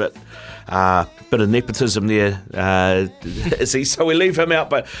might be a bit of nepotism there, Izzy, so we leave him out.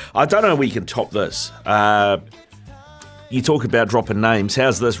 But I don't know if we can top this. You talk about dropping names.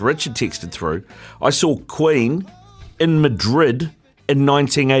 How's this? Richard texted through. I saw Queen in Madrid in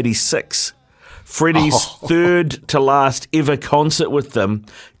 1986. Freddie's third to last ever concert with them.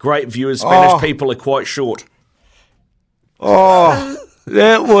 Great viewers. Spanish people are quite short. Oh,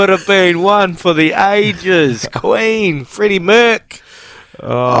 that would have been one for the ages. Queen, Freddie Merc.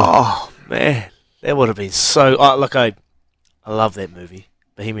 Oh, man. That would have been so... Oh, look, I love that movie.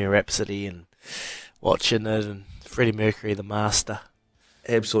 Bohemian Rhapsody and watching it and Freddie Mercury, the master.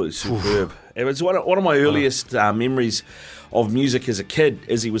 Absolutely superb. It was one of my earliest memories of music as a kid,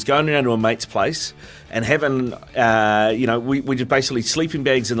 is he was going down to a mate's place and having, we did basically sleeping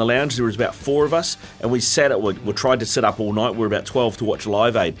bags in the lounge. There was about 4 of us, and we tried to sit up all night. We were about 12 to watch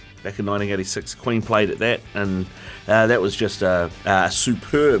Live Aid back in 1986. Queen played at that, and that was just a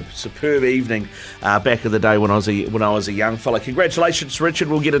superb evening back in the day when I was a young fella. Congratulations, Richard.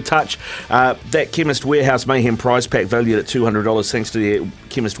 We'll get in touch. That Chemist Warehouse Mayhem prize pack valued at $200 thanks to their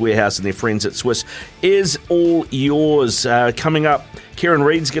Chemist Warehouse and their friends at Swiss is all yours. Coming up, Kieran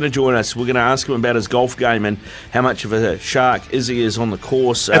Reid's going to join us. We're going to ask him about his golf game and how much of a shark Izzy is on the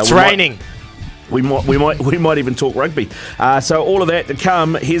course. It's raining. We might even talk rugby. So all of that to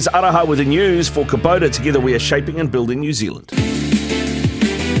come. Here's Araha with the news for Kubota. Together we are shaping and building New Zealand.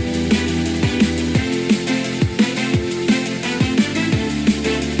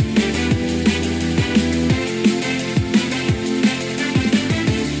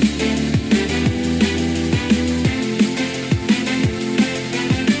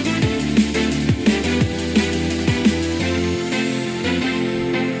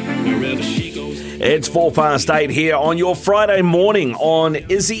 It's 8:04 here on your Friday morning on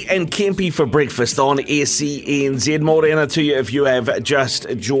Izzy and Kempy for breakfast on SENZ. Morena to you if you have just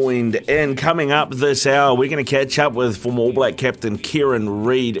joined in. Coming up this hour, we're going to catch up with former All Black captain Kieran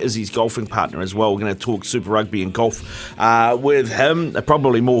Reid, Izzy's golfing partner as well. We're going to talk Super Rugby and golf with him.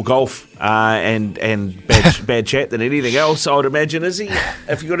 Probably more golf and bad chat than anything else, I would imagine. Izzy,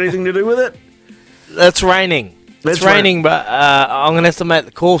 have you got anything to do with it? It's raining. It's raining, but I'm going to have to make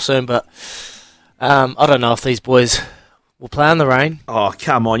the call soon, but... I don't know if these boys will play in the rain. Oh,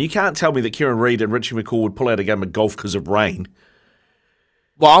 come on. You can't tell me that Kieran Reid and Richie McCaw would pull out a game of golf because of rain.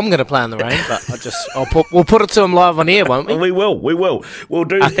 Well, I'm going to play in the rain, but we'll put it to them live on air, won't we? We will. We'll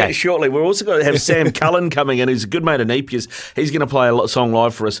do that shortly. We're also going to have Sam Cullen coming in, who's a good mate of Napiers. He's going to play a song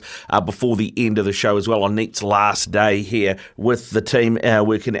live for us before the end of the show as well on Neat's last day here with the team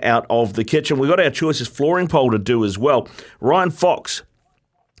working out of the kitchen. We've got our Choices flooring poll to do as well. Ryan Fox,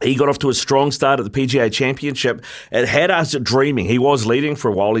 he got off to a strong start at the PGA Championship. It had us dreaming. He was leading for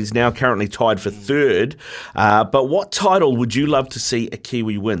a while. He's now currently tied for third. But what title would you love to see a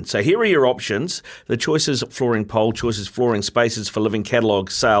Kiwi win? So here are your options. The Choices flooring poll, Choices flooring spaces for living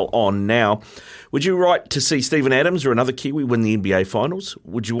catalogue sale on now. Would you like to see Stephen Adams or another Kiwi win the NBA Finals?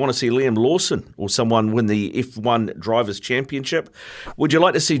 Would you want to see Liam Lawson or someone win the F1 Drivers' Championship? Would you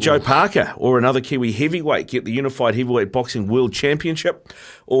like to see Joe Parker or another Kiwi heavyweight get the Unified Heavyweight Boxing World Championship?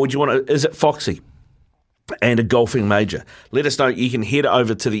 Or would you want to, is it Foxy and a golfing major? Let us know. You can head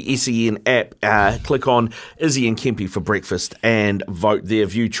over to the SEN app, click on Izzy and Kempy for breakfast and vote there.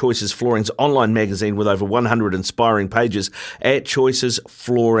 View Choices Flooring's online magazine with over 100 inspiring pages at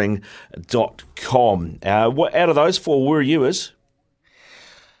choicesflooring.com. What out of those 4, where are you, Iz?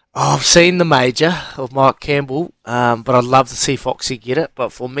 Oh, I've seen the major of Mike Campbell, but I'd love to see Foxy get it.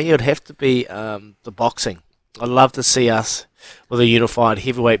 But for me, it'd have to be the boxing. I'd love to see us with a unified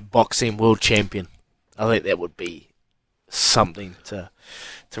heavyweight boxing world champion. I think that would be something to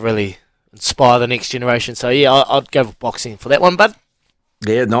really inspire the next generation. So, yeah, I'd go with boxing for that one, bud.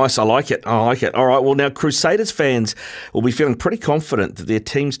 Yeah, nice. I like it. All right, well, now Crusaders fans will be feeling pretty confident that their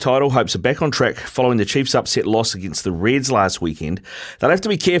team's title hopes are back on track following the Chiefs' upset loss against the Reds last weekend. They'll have to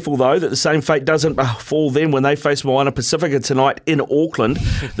be careful, though, that the same fate doesn't fall them when they face Moana Pacifica tonight in Auckland.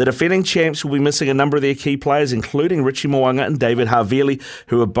 The defending champs will be missing a number of their key players, including Richie Mo'unga and David Havili,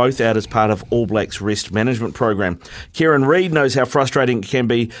 who are both out as part of All Blacks' rest management program. Kieran Reid knows how frustrating it can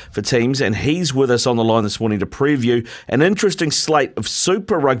be for teams, and he's with us on the line this morning to preview an interesting slate of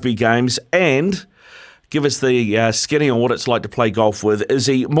Super Rugby games and give us the skinny on what it's like to play golf with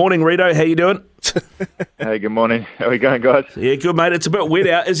Izzy. Morning, Rito. How you doing? Hey, good morning. How are we going, guys? Yeah, good, mate. It's a bit wet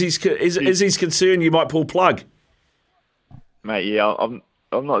out. Izzy's concerned you might pull plug. Mate, yeah, I'm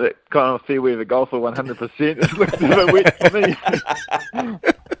not that kind of fair weather golfer 100%. It looks a bit wet for me.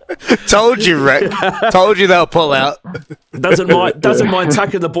 Told you, Rick. Told you they'll pull out. Doesn't mind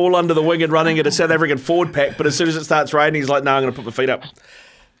tucking the ball under the wing and running at a South African forward pack, but as soon as it starts raining, he's like, no, I'm going to put my feet up.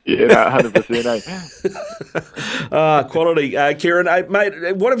 Yeah, no, 100%, quality. Kieran,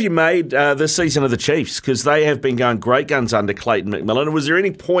 mate, what have you made this season of the Chiefs? Because they have been going great guns under Clayton McMillan. Was there any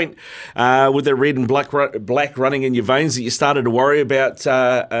point with the red and black running in your veins that you started to worry about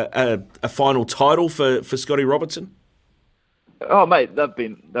a final title for Scotty Robertson? Oh, mate, they've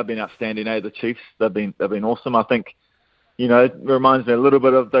been outstanding. The Chiefs, they've been awesome. I think, it reminds me a little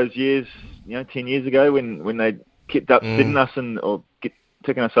bit of those years, 10 years ago when they kept upsetting us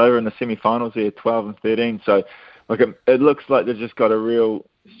taking us over in the semi-finals there, 12 and 13. So, it looks like they've just got a real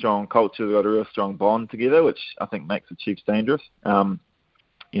strong culture. They've got a real strong bond together, which I think makes the Chiefs dangerous. So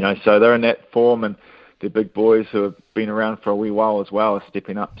they're in that form, and the big boys who have been around for a wee while as well are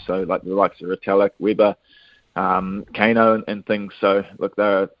stepping up. So, like the likes of Retallick, Weber, Kano and things. So, look,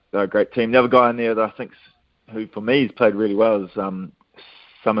 they're a great team. The other guy in there that I think, who for me has played really well, is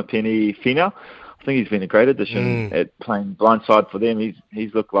Samapeni Fina. I think he's been a great addition at playing blindside for them.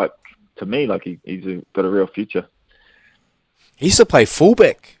 He's looked like, to me, like he's got a real future. He used to play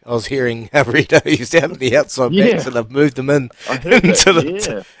fullback. I was hearing Rito. He's down at the outside back, so they've moved him in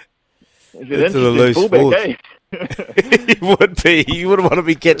into the loose forward. He would be. You wouldn't want to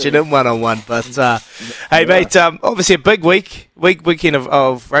be catching him one-on-one. But, hey, mate, obviously a big weekend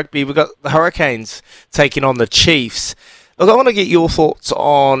of rugby. We've got the Hurricanes taking on the Chiefs. Look, I want to get your thoughts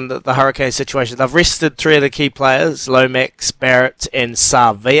on the Hurricane situation. They've rested 3 of the key players, Lomax, Barrett and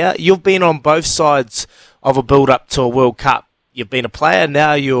Savia. You've been on both sides of a build-up to a World Cup. You've been a player,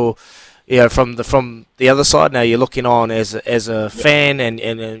 now you're from the other side. Now you're looking on as a fan and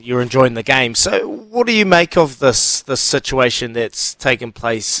you're enjoying the game. So what do you make of this situation that's taken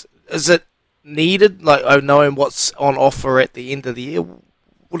place? Is it needed, like knowing what's on offer at the end of the year?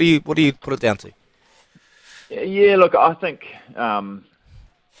 What do you put it down to? Yeah, look, I think, in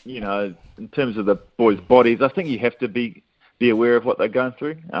terms of the boys' bodies, I think you have to be aware of what they're going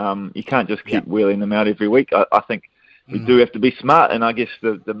through. You can't just keep wheeling them out every week. I think we do have to be smart, and I guess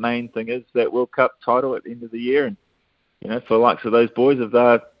the main thing is that World Cup title at the end of the year. And, for the likes of those boys, if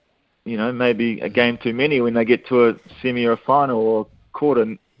they're, maybe a game too many when they get to a semi or a final or quarter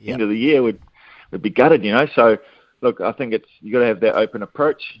end of the year, would be gutted, So, look, I think you got to have that open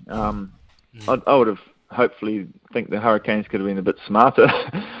approach. I would have hopefully think the Hurricanes could have been a bit smarter.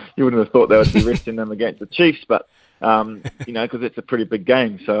 You wouldn't have thought they would be resting them against the Chiefs, but, because it's a pretty big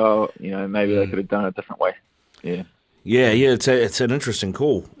game. So, maybe they could have done it a different way. Yeah. Yeah, it's an interesting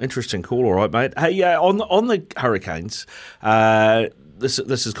call. All right, mate. Hey, on the Hurricanes, this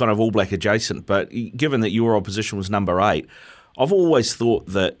is kind of All Black adjacent, but given that your opposition was number 8, I've always thought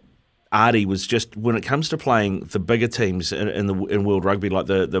that Artie was just, when it comes to playing the bigger teams in world rugby, like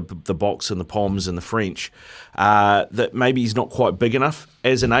the Box and the Poms and the French, that maybe he's not quite big enough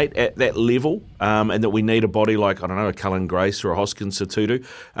as an 8 at that level, and that we need a body like, I don't know, a Cullen Grace or a Hoskins Satutu.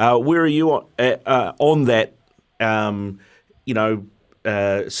 Where are you on that?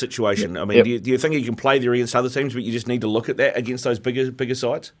 Situation. I mean, do you think you can play there against other teams, but you just need to look at that against those bigger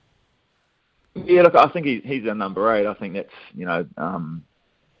sides? Yeah, look, I think he's a number 8. I think that's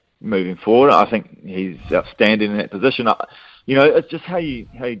moving forward. I think he's outstanding in that position. It's just how you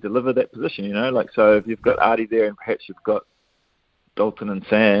deliver that position. So if you've got Artie there and perhaps you've got Dalton and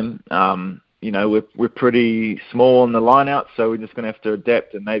Sam, we're pretty small on the line out, so we're just going to have to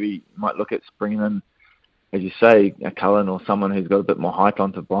adapt and maybe might look at bringing in, as you say, a Cullen or someone who's got a bit more height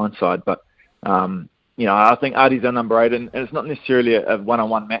onto the blind side. But, I think Artie's our number 8, and it's not necessarily a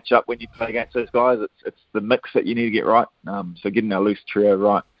one-on-one matchup when you play against those guys. It's the mix that you need to get right. So getting our loose trio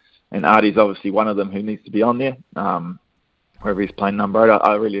right. And Artie's obviously one of them who needs to be on there. Wherever he's playing number 8,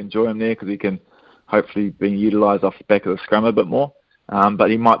 I really enjoy him there because he can hopefully be utilised off the back of the scrum a bit more. But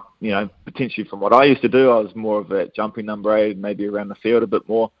he might, potentially from what I used to do, I was more of a jumping number 8, maybe around the field a bit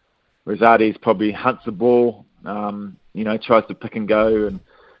more. Whereas Artie's probably hunts the ball, tries to pick and go and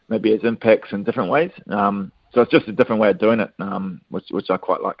maybe has impacts in different ways. So it's just a different way of doing it, which I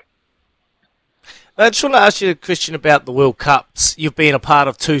quite like. I just want to ask you a question about the World Cups. You've been a part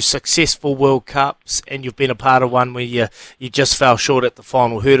of 2 successful World Cups, and you've been a part of one where you just fell short at the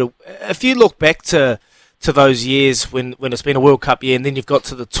final hurdle. If you look back to those years when it's been a World Cup year and then you've got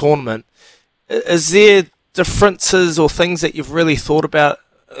to the tournament, is there differences or things that you've really thought about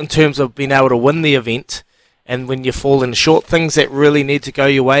in terms of being able to win the event, and when you fall in short, things that really need to go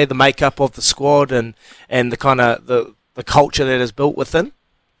your way, the makeup of the squad and the kind of the culture that is built within?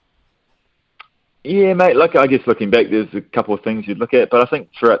 Yeah, mate, I guess looking back, there's a couple of things you'd look at, but I think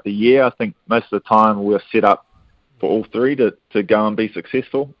throughout the year, I think most of the time we're set up for all three to go and be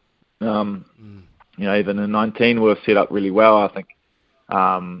successful. Even in 19, we're set up really well. I think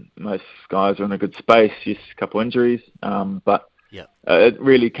most guys are in a good space, just a couple injuries, but it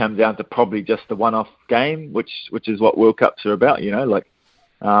really comes down to probably just the one-off game, which is what World Cups are about,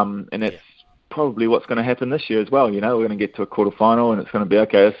 and that's probably what's going to happen this year as well. We're going to get to a quarterfinal, and it's going to be,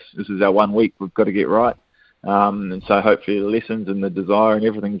 okay, this is our 1 week, we've got to get right. And so hopefully the lessons and the desire and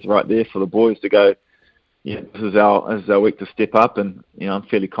everything's right there for the boys to go, this is our week to step up, and I'm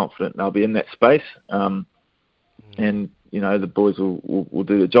fairly confident they'll be in that space. And the boys will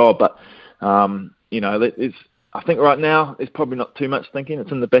do the job. But I think right now there's probably not too much thinking.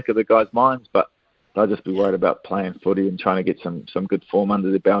 It's in the back of the guys' minds, but they'll just be worried about playing footy and trying to get some good form under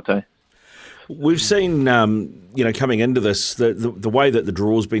their belt. We've seen, coming into this, the way that the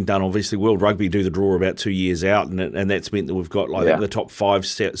draw's been done. Obviously, World Rugby do the draw about 2 years out, and that's meant that we've got the top 5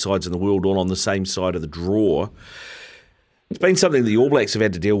 sides in the world all on the same side of the draw. It's been something that the All Blacks have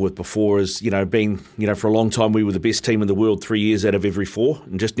had to deal with before. For a long time we were the best team in the world 3 years out of every 4,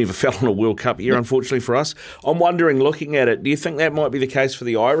 and just never fell on a World Cup year, unfortunately for us. I'm wondering, looking at it, do you think that might be the case for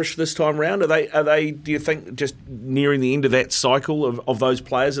the Irish this time round? Are they? Do you think just nearing the end of that cycle of those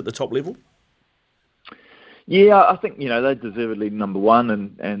players at the top level? Yeah, I think, they're deservedly number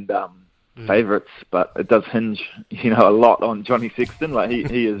one and favourites, but it does hinge, a lot on Johnny Sexton.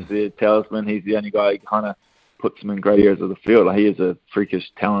 He is their talisman. He's the only guy who kind of puts them in great areas of the field. He is a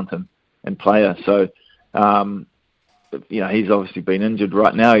freakish talent and player. So, he's obviously been injured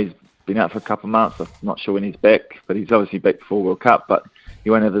right now. He's been out for a couple of months. I'm not sure when he's back, but he's obviously back before World Cup, but he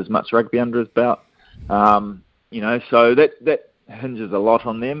won't have as much rugby under his belt. So that hinges a lot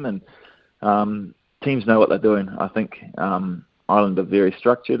on them, and teams know what they're doing. I think Ireland are very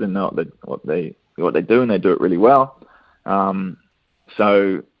structured and know what they do, and they do it really well.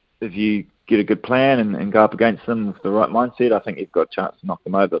 So if you get a good plan and go up against them with the right mindset, I think you've got a chance to knock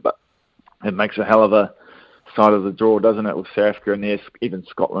them over. But it makes a hell of a side of the draw, doesn't it, with South Africa and even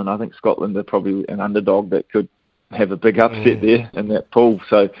Scotland. I think Scotland are probably an underdog that could have a big upset there in that pool.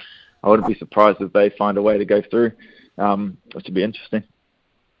 So I wouldn't be surprised if they find a way to go through, which would be interesting.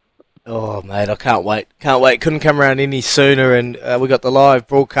 Oh, mate, I can't wait. Can't wait. Couldn't come around any sooner, and we got the live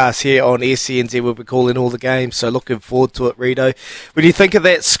broadcast here on SCNZ. We'll be calling all the games, so looking forward to it, Rito. When you think of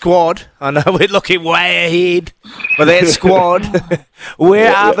that squad, I know we're looking way ahead, but that squad,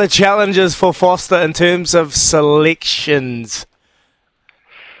 where are the challenges for Foster in terms of selections?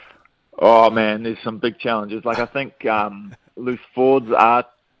 Oh, man, there's some big challenges. I think loose forwards are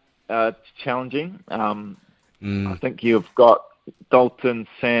challenging. I think you've got Dalton,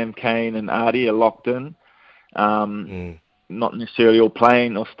 Sam, Kane and Artie are locked in, not necessarily all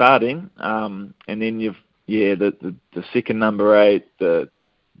playing or starting, and then you've the second number 8, the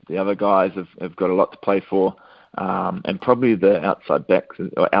other guys have got a lot to play for, and probably the outside backs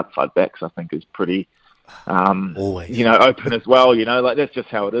I think is pretty always open as well. That's just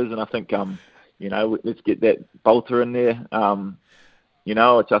how it is, and I think let's get that bolter in there.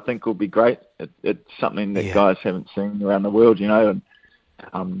 Which I think will be great. It's something that guys haven't seen around the world, and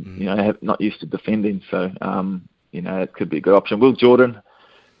have not used to defending. So, it could be a good option. Will Jordan,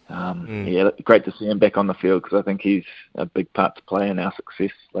 great to see him back on the field because I think he's a big part to play in our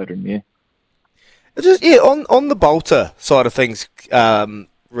success later in the year. Just on the bolter side of things,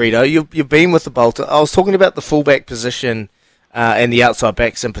 Rito, you've been with the bolter. I was talking about the fullback position and the outside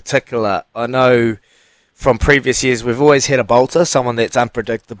backs in particular. I know from previous years, we've always had a bolter, someone that's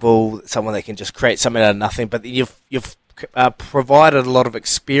unpredictable, someone that can just create something out of nothing. But you've provided a lot of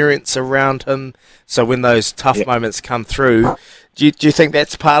experience around him. So when those tough moments come through, do you think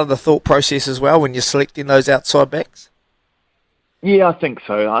that's part of the thought process as well when you're selecting those outside backs? Yeah, I think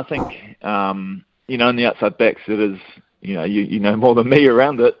so. I think in the outside backs, it is you know more than me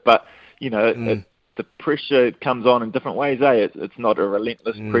around it, but the pressure comes on in different ways, It's not a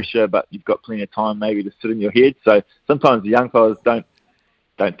relentless pressure, but you've got plenty of time maybe to sit in your head. So sometimes the young fellas don't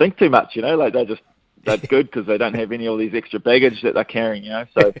think too much, they're good because they don't have any of these extra baggage that they're carrying,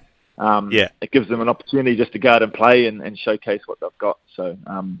 So it gives them an opportunity just to go out and play and showcase what they've got. So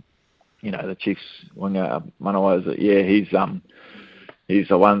the Chiefs winger Manawa he's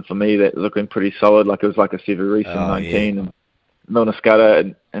the one for me that's looking pretty solid. It was like a Sevu Reece in 19 and Milner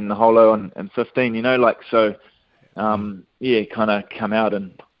Scudder and the Holo and 15, so kind of come out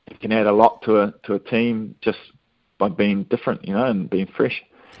and can add a lot to a team just by being different, and being fresh.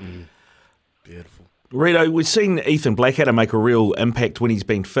 Beautiful. Rito, we've seen Ethan Blackadder make a real impact when he's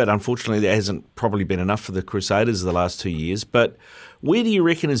been fit. Unfortunately, that hasn't probably been enough for the Crusaders the last 2 years. But where do you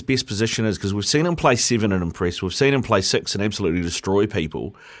reckon his best position is? Because we've seen him play 7 and impress. We've seen him play 6 and absolutely destroy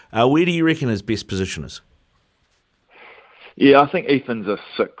people. Where do you reckon his best position is? Yeah, I think Ethan's a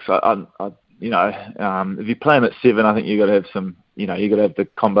 6. If you play him at 7, I think you got to have some. You got to have the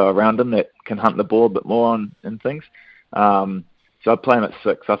combo around him that can hunt the ball a bit more and things. So I'd play him at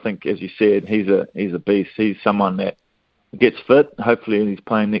 6. I think, as you said, he's a beast. He's someone that gets fit. Hopefully, he's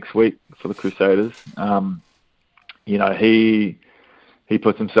playing next week for the Crusaders. He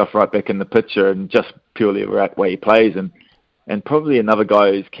puts himself right back in the picture, and just purely the way he plays, and probably another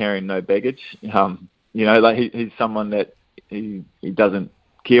guy who's carrying no baggage. He's someone that he doesn't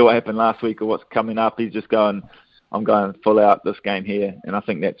care what happened last week or what's coming up. He's just going, I'm going full out this game here, and I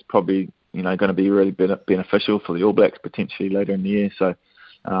think that's probably going to be really beneficial for the All Blacks potentially later in the year. So,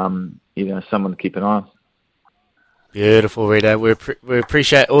 someone to keep an eye on. Beautiful, Rito. We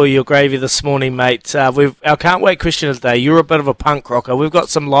appreciate all your gravy this morning, mate. Our Can't Wait question of the day, you're a bit of a punk rocker. We've got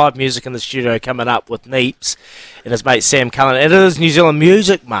some live music in the studio coming up with Neeps and his mate Sam Cullen. It is New Zealand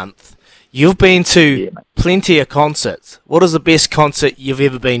Music Month. You've been to plenty of concerts. What is the best concert you've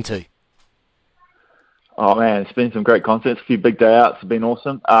ever been to? Oh, man, it's been some great concerts. A few big day outs have been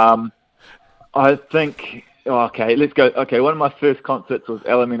awesome. I think... Okay, let's go. Okay, one of my first concerts was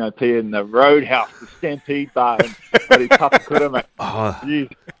LMNOP in the Roadhouse, the Stampede Bar in bloody Papakura, mate. Oh,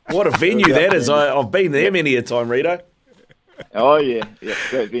 what a venue that is. I've been there many a time, Rito. Oh, yeah,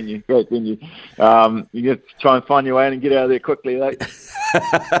 great venue. You got to try and find your way in and get out of there quickly, though.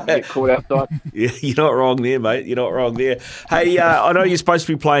 Get caught outside. Yeah, you're not wrong there, mate. You're not wrong there. Hey, I know you're supposed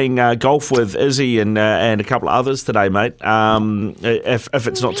to be playing golf with Izzy and a couple of others today, mate. If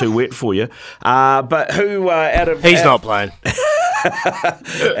it's not too wet for you, but who out of he's not playing.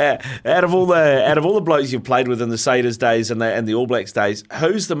 out of all the blokes you've played with in the Satyrs days and the All Blacks days,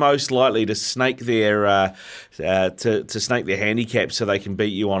 who's the most likely to snake their snake their handicap so they can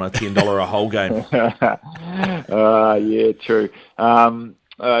beat you on a $10 a hole game? Yeah, true.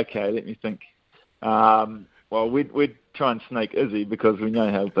 Okay, let me think. Well, we'd try and snake Izzy because we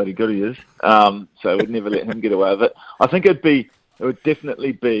know how bloody good he is. So we'd never let him get away with it. I think it would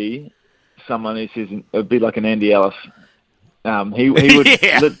definitely be someone who says it would be like an Andy Ellis. He would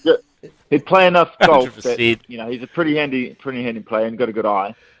he'd play enough golf 100%. That he's a pretty handy player and got a good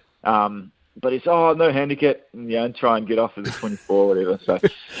eye. But it's no handicap, and try and get off as a 24 or whatever. So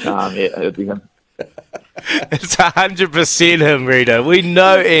it'd be him. It's 100% him, Rito. We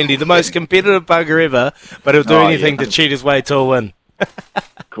know Andy, the most competitive bugger ever, but he'll do anything to cheat his way to a win.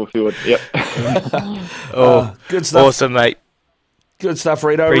 Of course he would. Yep. Good stuff. Awesome, mate. Good stuff,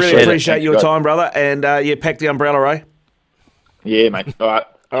 Rito. Really appreciate your time, brother. And pack the umbrella, eh? Yeah, mate. All right.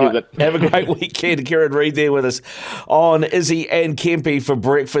 Have a great weekend. Kieran Reid there with us on Izzy and Kempy for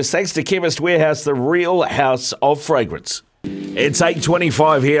breakfast. Thanks to Chemist Warehouse, the real house of fragrance. It's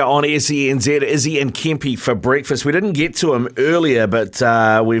 8:25 here on SENZ. Izzy and Kempy for breakfast. We didn't get to him earlier, but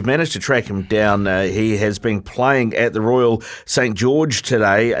we've managed to track him down. He has been playing at the Royal St George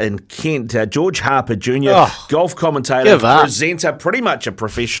today in Kent. George Harper Jr., golf commentator, presenter, pretty much a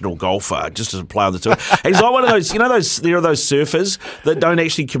professional golfer, just as a player on the tour. And he's like one of those, there are those surfers that don't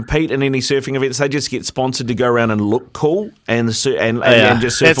actually compete in any surfing events. They just get sponsored to go around and look cool and just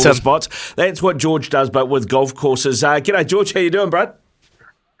surf all the spots. That's what George does, but with golf courses. G'day, George. How you doing, bro?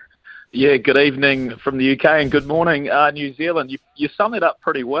 Yeah, good evening from the UK and good morning, New Zealand. You sum it up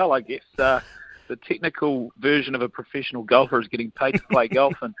pretty well, I guess. The technical version of a professional golfer is getting paid to play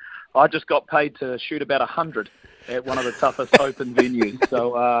golf, and I just got paid to shoot about 100 at one of the toughest open venues.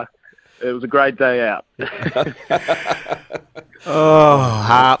 So it was a great day out.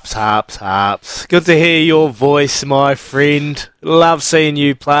 Harps. Good to hear your voice, my friend. Love seeing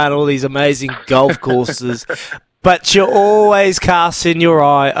you playing all these amazing golf courses. But you're always casting your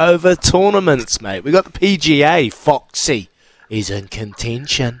eye over tournaments, mate. We got the PGA. Foxy is in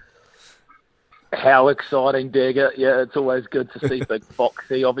contention. How exciting, Dagger. Yeah, it's always good to see Big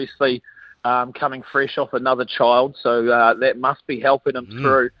Foxy, obviously coming fresh off another child, so that must be helping him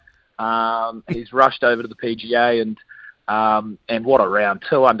through. He's rushed over to the PGA, and what a round,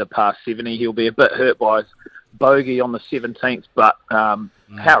 2 under par 70. He'll be a bit hurt by his bogey on the 17th, but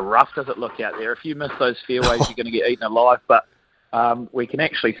how rough does it look out there? If you miss those fairways, you're going to get eaten alive. But we can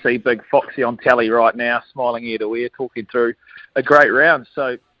actually see Big Foxy on tally right now, smiling ear to ear, talking through a great round.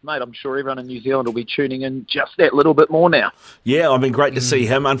 So, mate, I'm sure everyone in New Zealand will be tuning in just that little bit more now. Yeah, I mean, great to see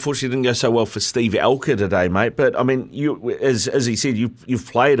him. Unfortunately, it didn't go so well for Steve Elker today, mate. But, I mean, as he said, you've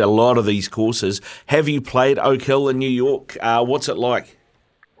played a lot of these courses. Have you played Oak Hill in New York? What's it like?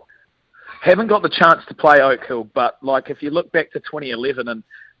 haven't got the chance to play Oak Hill, but like if you look back to 2011, and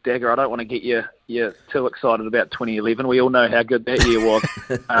Dagger, I don't want to get you too excited about 2011. We all know how good that year was.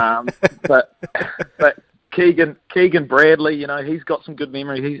 But Keegan Bradley, you know, he's got some good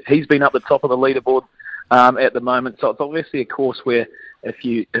memory. He's been up the top of the leaderboard at the moment. So it's obviously a course where if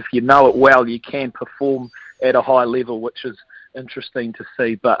you know it well, you can perform at a high level, which is interesting to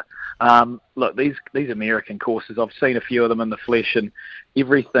see. But look, these American courses, I've seen a few of them in the flesh, and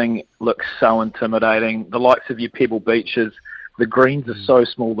everything looks so intimidating. The likes of your Pebble Beaches, the greens are so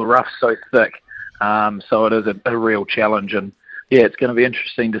small, the rough's so thick, so it is a real challenge. And yeah, it's going to be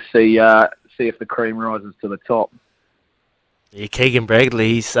interesting to see if the cream rises to the top. Yeah, Keegan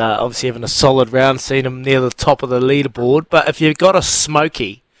Bradley, he's obviously having a solid round, seen him near the top of the leaderboard. But if you've got a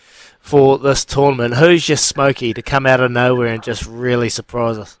smoky for this tournament, who's your smoky to come out of nowhere and just really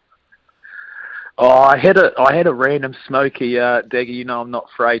surprise us? Oh, I had a random smoky, Dagger. You know, I'm not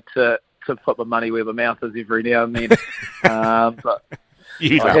afraid to put my money where my mouth is every now and then. But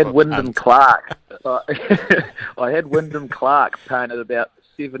I had Wyndham Clark. I had Wyndham Clark paying at about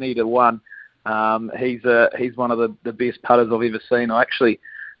 70-1. He's one of the best putters I've ever seen. I actually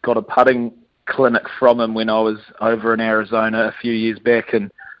got a putting clinic from him when I was over in Arizona a few years back, and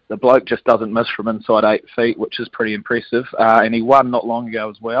the bloke just doesn't miss from inside 8 feet, which is pretty impressive. And he won not long ago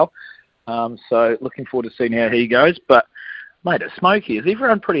as well. So looking forward to seeing how he goes. But mate, it's smoky. Is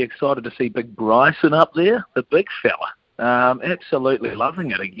everyone pretty excited to see Big Bryson up there, the big fella? Absolutely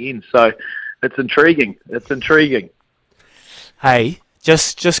loving it again. So it's intriguing. Hey,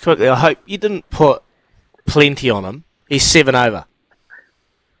 just quickly, I hope you didn't put plenty on him. He's 7 over.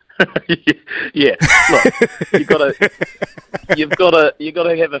 Yeah, look, you've got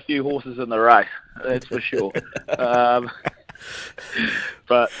to have a few horses in the race. That's for sure.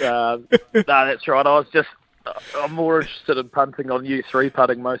 But no, that's right. I'm more interested in punting on you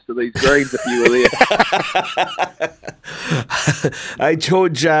 3-putting most of these greens if you were there. Hey,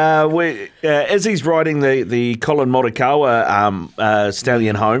 George, Izzy's riding the Colin Morikawa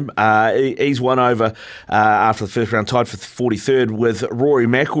stallion home. He's won over after the first round, tied for 43rd with Rory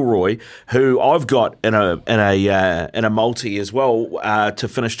McIlroy, who I've got in a multi as well to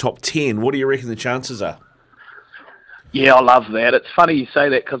finish top 10. What do you reckon the chances are? Yeah, I love that. It's funny you say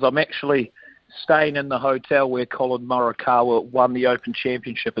that because I'm actually staying in the hotel where Colin Morikawa won the Open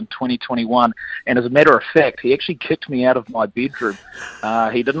Championship in 2021. And as a matter of fact, he actually kicked me out of my bedroom.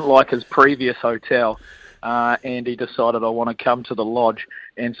 He didn't like his previous hotel, and he decided I want to come to the lodge.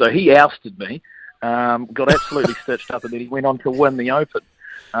 And so he ousted me, got absolutely stitched up, and then he went on to win the Open.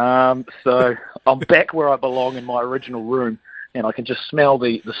 So I'm back where I belong in my original room, and I can just smell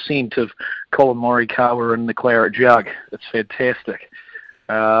the scent of Colin Morikawa in the claret jug. It's fantastic.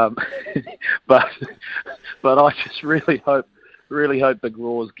 But I just really hope Big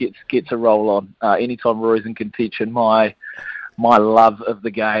Raws gets a roll on. Anytime Roy's in contention, my love of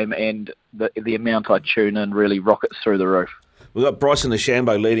the game and the amount I tune in really rockets through the roof. We've got Bryson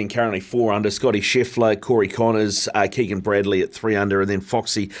DeChambeau leading currently 4 under, Scotty Scheffler, Corey Connors, Keegan Bradley at 3 under, and then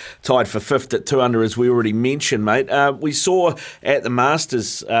Foxy tied for 5th at 2 under, as we already mentioned, mate. We saw at the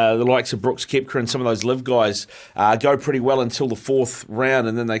Masters the likes of Brooks Koepka and some of those live guys go pretty well until the 4th round,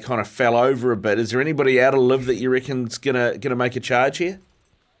 and then they kind of fell over a bit. Is there anybody out of live that you reckon's gonna make a charge here?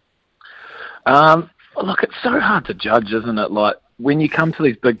 Look, it's so hard to judge, isn't it? Like, when you come to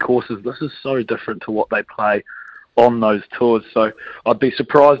these big courses, this is so different to what they play on those tours. So I'd be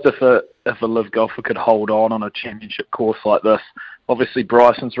surprised if a live golfer could hold on a championship course like this. Obviously,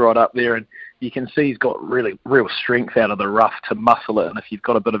 Bryson's right up there, and you can see he's got really real strength out of the rough to muscle it. And if you've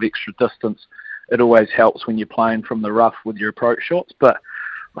got a bit of extra distance, it always helps when you're playing from the rough with your approach shots. But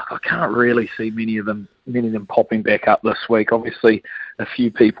look, I can't really see many of them popping back up this week. Obviously, a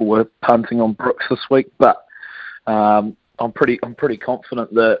few people were punting on Brooks this week, but I'm pretty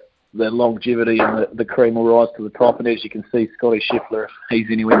confident that the longevity and the cream will rise to the top. And as you can see, Scotty Scheffler, if he's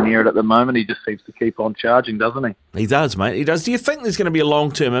anywhere near it at the moment, he just seems to keep on charging, doesn't he? He does, mate. He does. Do you think there's going to be a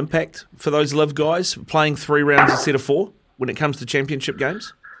long-term impact for those live guys playing 3 rounds instead of 4 when it comes to championship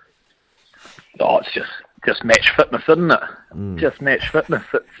games? Oh, it's just match fitness, isn't it? Just match fitness.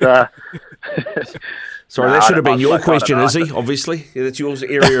 It's sorry, that should have been your question, Izzy. Obviously, that's your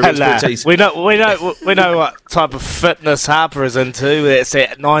area of expertise. We know what type of fitness Harper is into. That's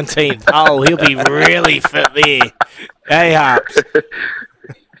at 19th hole. He'll be really fit there. Hey, Harps.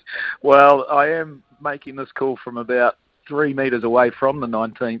 Well, I am making this call from about 3 metres away from the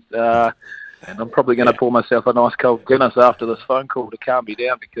 19th, and I'm probably going to pour myself a nice cold Guinness after this phone call to calm me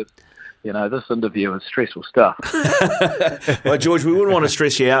down, because this interview is stressful stuff. Well, George, we wouldn't want to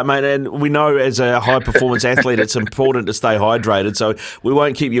stress you out, mate, and we know as a high-performance athlete it's important to stay hydrated, so we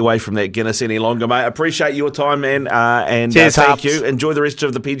won't keep you away from that Guinness any longer, mate. Appreciate your time, man, and Cheers, thank Harps. you. Enjoy the rest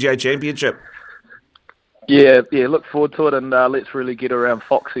of the PGA Championship. Yeah, look forward to it, and let's really get around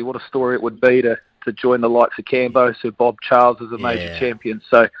Foxy. What a story it would be to join the likes of Cambo, so Bob Charles is a major champion,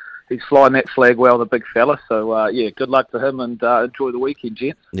 so he's flying that flag well, the big fella. So, good luck to him, and enjoy the weekend,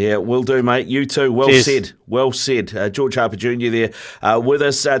 gents. Yeah, will do, mate. You too. Well Cheers. said. Well said. George Harper Jr. there with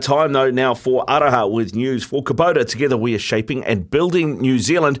us. Time, though, now for Araha with news for Kubota. Together we are shaping and building New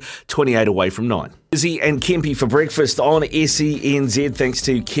Zealand, 28 away from 9. Izzy and Kempy for breakfast on SENZ. Thanks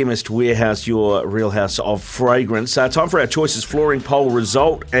to Chemist Warehouse, your real house of fragrance. Time for our Choices Flooring poll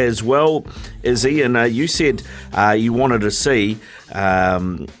result as well, Izzy. And you said you wanted to see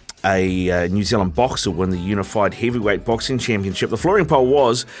a New Zealand boxer win the Unified Heavyweight Boxing Championship. The flooring poll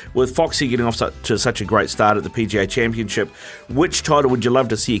was, with Foxy getting off to such a great start at the PGA Championship, which title would you love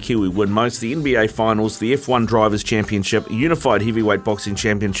to see a Kiwi win most? The NBA Finals, the F1 Drivers' Championship, a Unified Heavyweight Boxing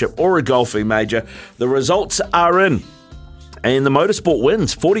Championship, or a golfing major? The results are in. And the motorsport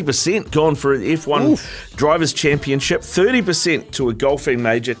wins, 40% gone for an F1 Drivers' Championship, 30% to a golfing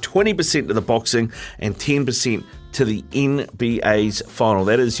major, 20% to the boxing, and 10% to the NBA's final.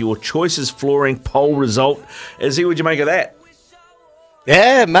 That is your Choices Flooring poll result. Izzy, would you make of that?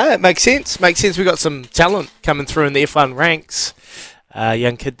 Yeah, mate, it makes sense. Makes sense. We've got some talent coming through in the F1 ranks.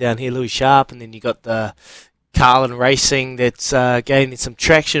 Young kid down here, Louis Sharp, and then you got the Carlin Racing that's gaining some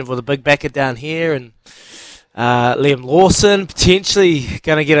traction for the big backer down here, and Liam Lawson potentially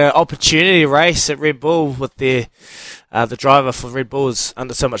going to get an opportunity to race at Red Bull with their the driver for Red Bull is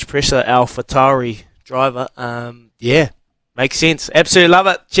under so much pressure, AlphaTauri driver. Makes sense. Absolutely love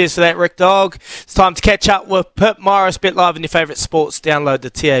it. Cheers for that, Rick Dog. It's time to catch up with Pip Morris. Bet live in your favourite sports. Download the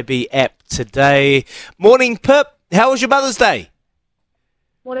TAB app today. Morning, Pip. How was your Mother's Day?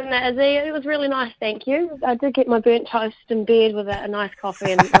 Morning, Izzy. It was really nice, thank you. I did get my burnt toast in bed with a nice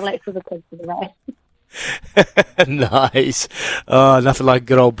coffee and relax with the kids for the day. Nice. Oh, nothing like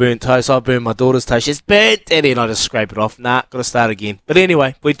good old burnt toast. I burned my daughter's toast. She's burnt, and then I just scrape it off. Got to start again. But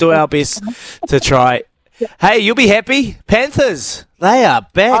anyway, we do our best to try. Hey, you'll be happy. Panthers, they are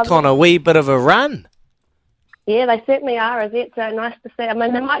back on a wee bit of a run. Yeah, they certainly are, Izzy. It's nice to see. I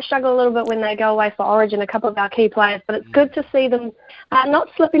mean, they might struggle a little bit when they go away for Origin, a couple of our key players, but it's good to see them not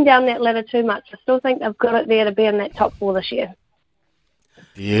slipping down that ladder too much. I still think they've got it there to be in that top 4 this year.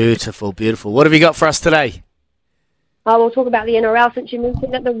 Beautiful, beautiful. What have you got for us today? We'll talk about the NRL since you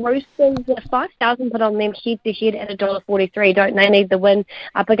mentioned that the Roosters, 5,000 put on them head-to-head at $1.43. Don't they need the win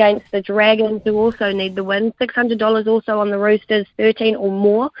up against the Dragons, who also need the win? $600 also on the Roosters, 13 or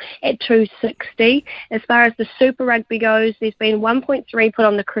more at $2.60. As far as the Super Rugby goes, there's been 1.3 put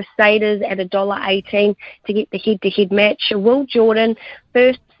on the Crusaders at $1.18 to get the head-to-head match. Will Jordan,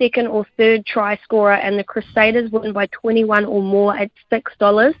 first, second or third try scorer, and the Crusaders win by 21 or more at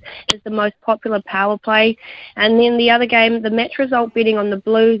 $6 is the most popular power play. And then the other game, the match result betting on the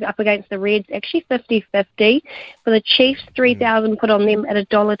Blues up against the Reds, actually 50-50. For the Chiefs, 3,000 put on them at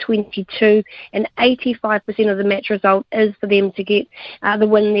 $1.22, and 85% of the match result is for them to get the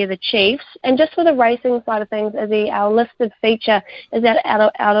win there, the Chiefs. And just for the racing side of things, our listed feature is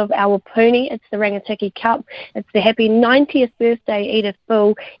out of our Puni. It's the Rangatiki Cup. It's the happy 90th birthday Edith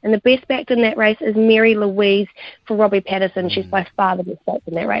Bull. And the best backed in that race is Mary Louise for Robbie Patterson. She's by far the best backed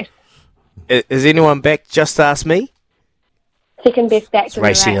in that race. Is anyone back? Just ask me. Second best backed in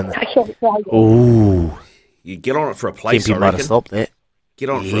racing the race. Ooh. You get on it for a place, Kempy I might reckon. have stopped that. Get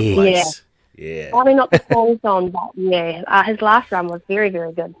on it for a place. Yeah. Probably not the falls on, but yeah, his last run was very,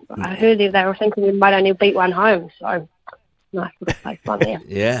 very good. I heard they were thinking we might only beat one home, so nice little place on there.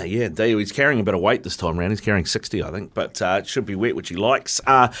 Yeah. He's carrying a bit of weight this time around. He's carrying 60, I think, but it should be wet, which he likes.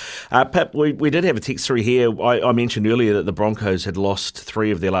 Pip, we did have a text through here. I mentioned earlier that the Broncos had lost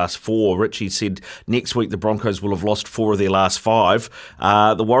 3 of their last 4. Richie said next week the Broncos will have lost 4 of their last 5.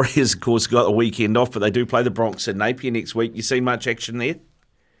 The Warriors, of course, got the weekend off, but they do play the Bronx in Napier next week. You seen much action there?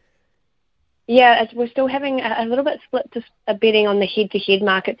 Yeah, we're still having a little bit split to betting on the head-to-head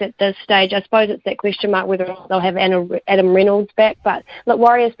markets at this stage. I suppose it's that question mark whether or not they'll have Adam Reynolds back. But, look,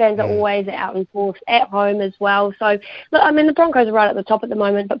 Warriors fans are always out in force at home as well. So, look, I mean, the Broncos are right at the top at the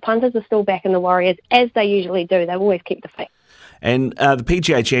moment, but punters are still back in the Warriors, as they usually do. They always keep the faith. And the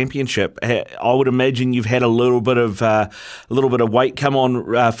PGA Championship, I would imagine you've had a little bit of weight come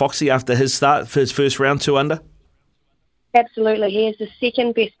on Foxy after his start for his first round 2 under. Absolutely. He is the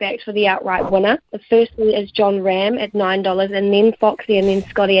second best backed for the outright winner. The first one is John Ram at $9, and then Foxy, and then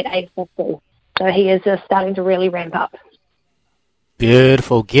Scotty at $8.50. So he is starting to really ramp up.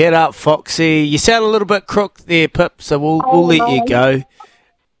 Beautiful. Get up, Foxy. You sound a little bit crook there, Pip, so we'll let you go.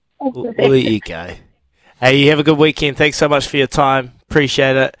 We'll let you go. Hey, you have a good weekend. Thanks so much for your time.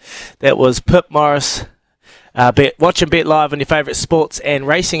 Appreciate it. That was Pip Morris. Watch and bet live on your favourite sports and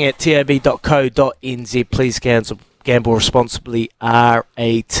racing at tab.co.nz. Please gamble responsibly.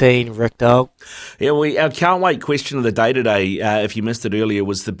 R18, Rick Dog. Yeah, our can't wait question of the day today, if you missed it earlier,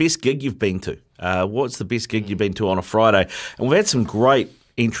 was the best gig you've been to. What's the best gig you've been to on a Friday? And we've had some great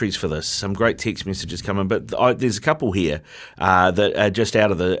entries for this, some great text messages coming, but there's a couple here that are just out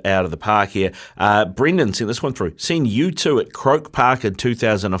of the park here. Brendan sent this one through. Seen U2 at Croke Park in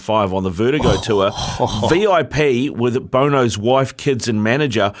 2005 on the Vertigo tour. VIP with Bono's wife, kids and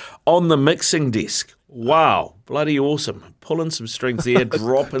manager on the mixing desk. Wow, bloody awesome. Pulling some strings there,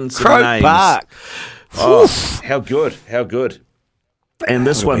 dropping some Croke names. Park. Oh, how good. And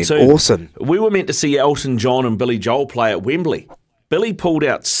this one too. Awesome. We were meant to see Elton John and Billy Joel play at Wembley. Billy pulled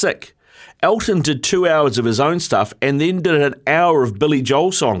out sick. Elton did 2 hours of his own stuff and then did an hour of Billy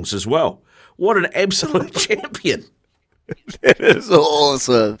Joel songs as well. What an absolute champion. That is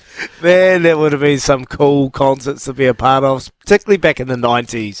awesome. Man, that would have been some cool concerts to be a part of, particularly back in the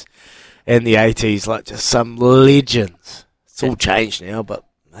 90s and the 80s, like just some legends. It's all changed now, but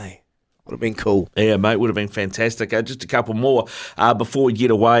hey. Would have been cool. Yeah, mate, would have been fantastic. Just a couple more before we get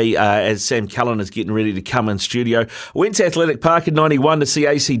away as Sam Cullen is getting ready to come in studio. Went to Athletic Park in 91 to see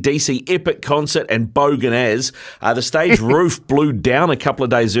AC/DC, epic concert and Bogan Az. The stage roof blew down a couple of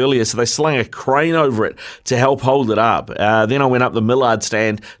days earlier, so they slung a crane over it to help hold it up. Then I went up the Millard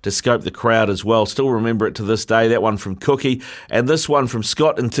stand to scope the crowd as well. Still remember it to this day, that one from Cookie. And this one from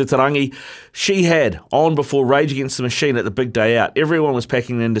Scott in Titarangi. She had on before Rage Against the Machine at the big day out. Everyone was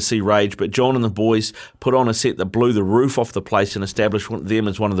packing in to see Rage, but John and the boys put on a set that blew the roof off the place and established them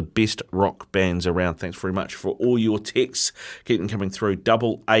as one of the best rock bands around. Thanks very much for all your texts. Keep them coming through.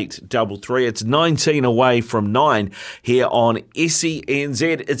 8833. It's 19 away from 9 here on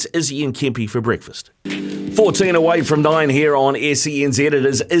SENZ. It's Izzy and Kempy for breakfast. 14 away from 9 here on SENZ. It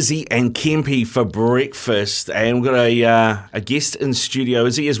is Izzy and Kempy for breakfast. And we've got a guest in studio,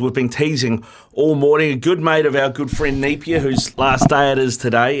 Izzy, as we've been teasing all morning. A good mate of our good friend Napier, whose last day it is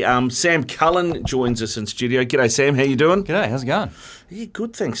today. Sam Cullen joins us in studio. G'day, Sam. How you doing? G'day. How's it going? Yeah,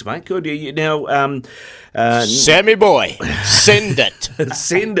 good, thanks, mate. Good. Now, Sammy boy, send it.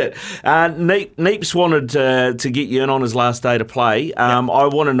 Send it. Neeps wanted to get you in on his last day to play. I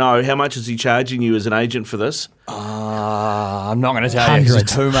want to know, how much is he charging you as an agent for this? I'm not going to tell you.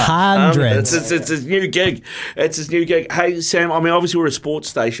 It's too much. Hundreds. It's his new gig. It's his new gig. Hey, Sam, I mean, obviously we're a sports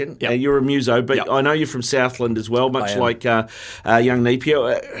station. You're a muso, but I know you're from Southland as well, much like young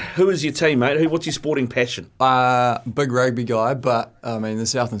Napier. Who is your team, mate? What's your sporting passion? Big rugby guy, but I mean, the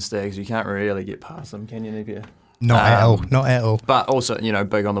Southland Stags, you can't really get past them, can you, Napier? Not at all. But also,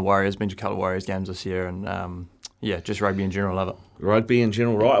 big on the Warriors, been to a couple of Warriors games this year, and just rugby in general, love it. Rugby in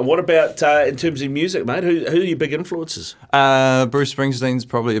general, right. And what about in terms of music, mate? Who are your big influences? Bruce Springsteen's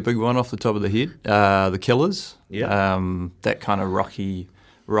probably a big one off the top of the head. The Killers, that kind of rocky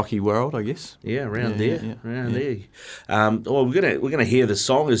world, I guess. Yeah, around there. Well, we're gonna hear the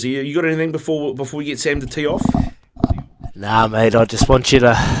song. You got anything before we get Sam to tee off? Nah, mate, I just want you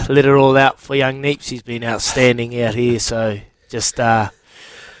to let it all out for young Neeps. He's been outstanding out here, so just, bro,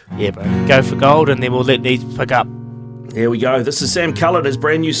 go for gold and then we'll let Neeps pick up. Here we go. This is Sam Cullen, his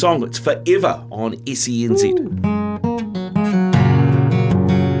brand new song. It's Forever on SENZ.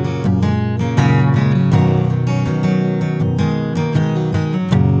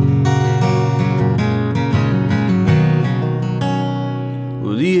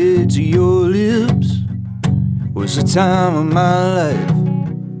 Well, the edge of your lips was the time of my life,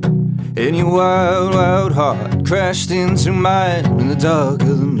 and your wild, wild heart crashed into mine in the dark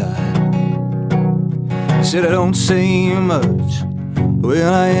of the night. You said I don't say much,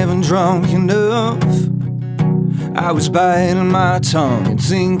 well I haven't drunk enough. I was biting my tongue and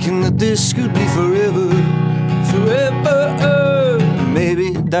thinking that this could be forever, forever.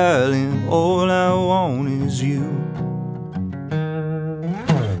 Maybe, darling, all I want is you.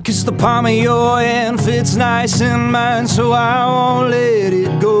 'Cause the palm of your hand fits nice in mine, so I won't let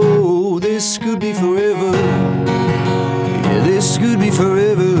it go. This could be forever, yeah, this could be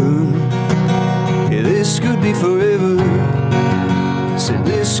forever. Yeah, this could be forever. Said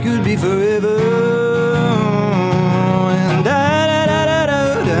this could be forever. And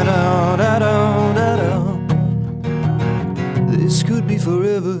this could be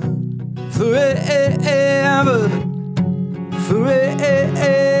forever, forever,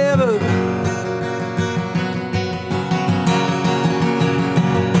 forever.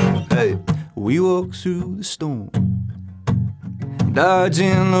 Hey, we walk through the storm,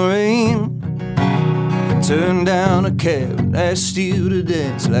 dodging the rain. Turned down a cab and asked you to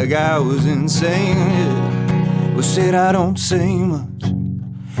dance like I was insane. Yeah. Well, said I don't say much.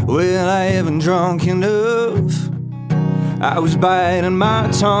 Well, I haven't drunk enough. I was biting my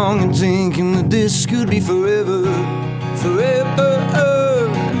tongue and thinking that this could be forever, forever.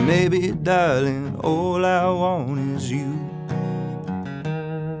 And maybe, darling, all I want is you.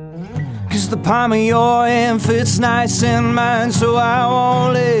 'Cause the palm of your hand fits nice in mine, so I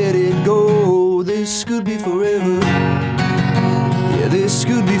won't let it go. This could be forever. Yeah, this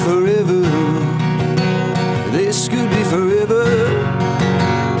could be forever. This could be forever.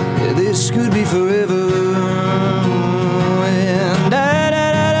 Yeah, this could be forever.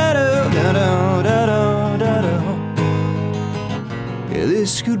 And yeah,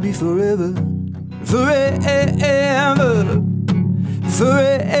 this could be forever. Forever.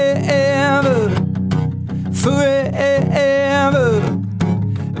 Forever, forever,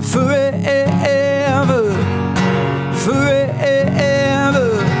 forever, forever,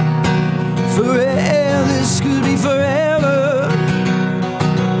 forever. This could be forever.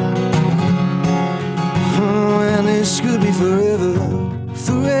 And this could be forever.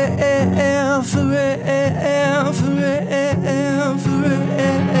 Forever, forever, forever, forever.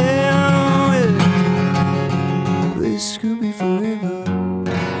 This could be forever.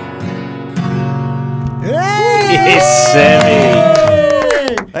 Yes,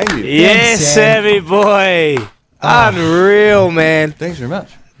 Sammy. Thank you. Yes, Thanks, Sam. Sammy boy. Unreal, man. Thanks very much.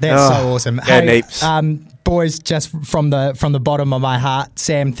 That's so awesome. Go Neeps. Boys, just from the bottom of my heart,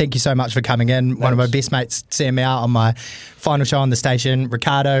 Sam, thank you so much for coming in. One of my best mates, Sam, out on my final show on the station.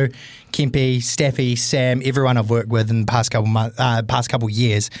 Ricardo, Kempy, Staffy, Sam, everyone I've worked with in the past couple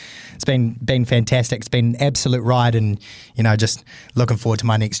years. It's been fantastic. It's been an absolute ride, and just looking forward to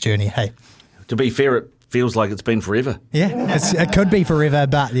my next journey. Hey, To be fair, it feels like it's been forever. yeah, it could be forever,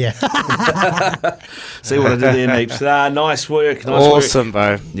 but yeah. See what I did there, Neeps. Nice work. Nice Awesome,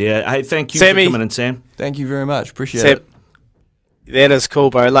 work. bro. Yeah. Hey, thank you Sammy. for coming in, Sam. Thank you very much. Appreciate Sam, it. that is cool,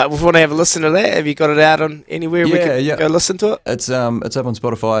 bro. Like, if we want to have a listen to that, have you got it out on anywhere we can go listen to it? It's up on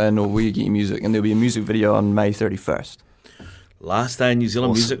Spotify and where you get your music, and there'll be a music video on May 31st. Last day in New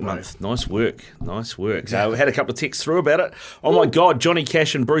Zealand Awesome, Music bro. Month. Nice work. Nice work. So we had a couple of texts through about it. Oh my God, Johnny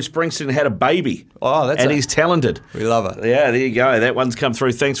Cash and Bruce Springsteen had a baby. Oh, that's and he's talented. We love it. Yeah, there you go. That one's come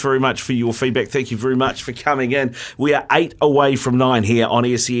through. Thanks very much for your feedback. Thank you very much for coming in. We are 8 away from 9 here on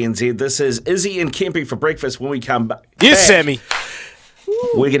SENZ. This is Izzy and Kempy for breakfast. When we come back, Yes, Sammy.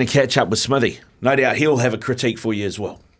 we're going to catch up with Smithy. No doubt he'll have a critique for you as well.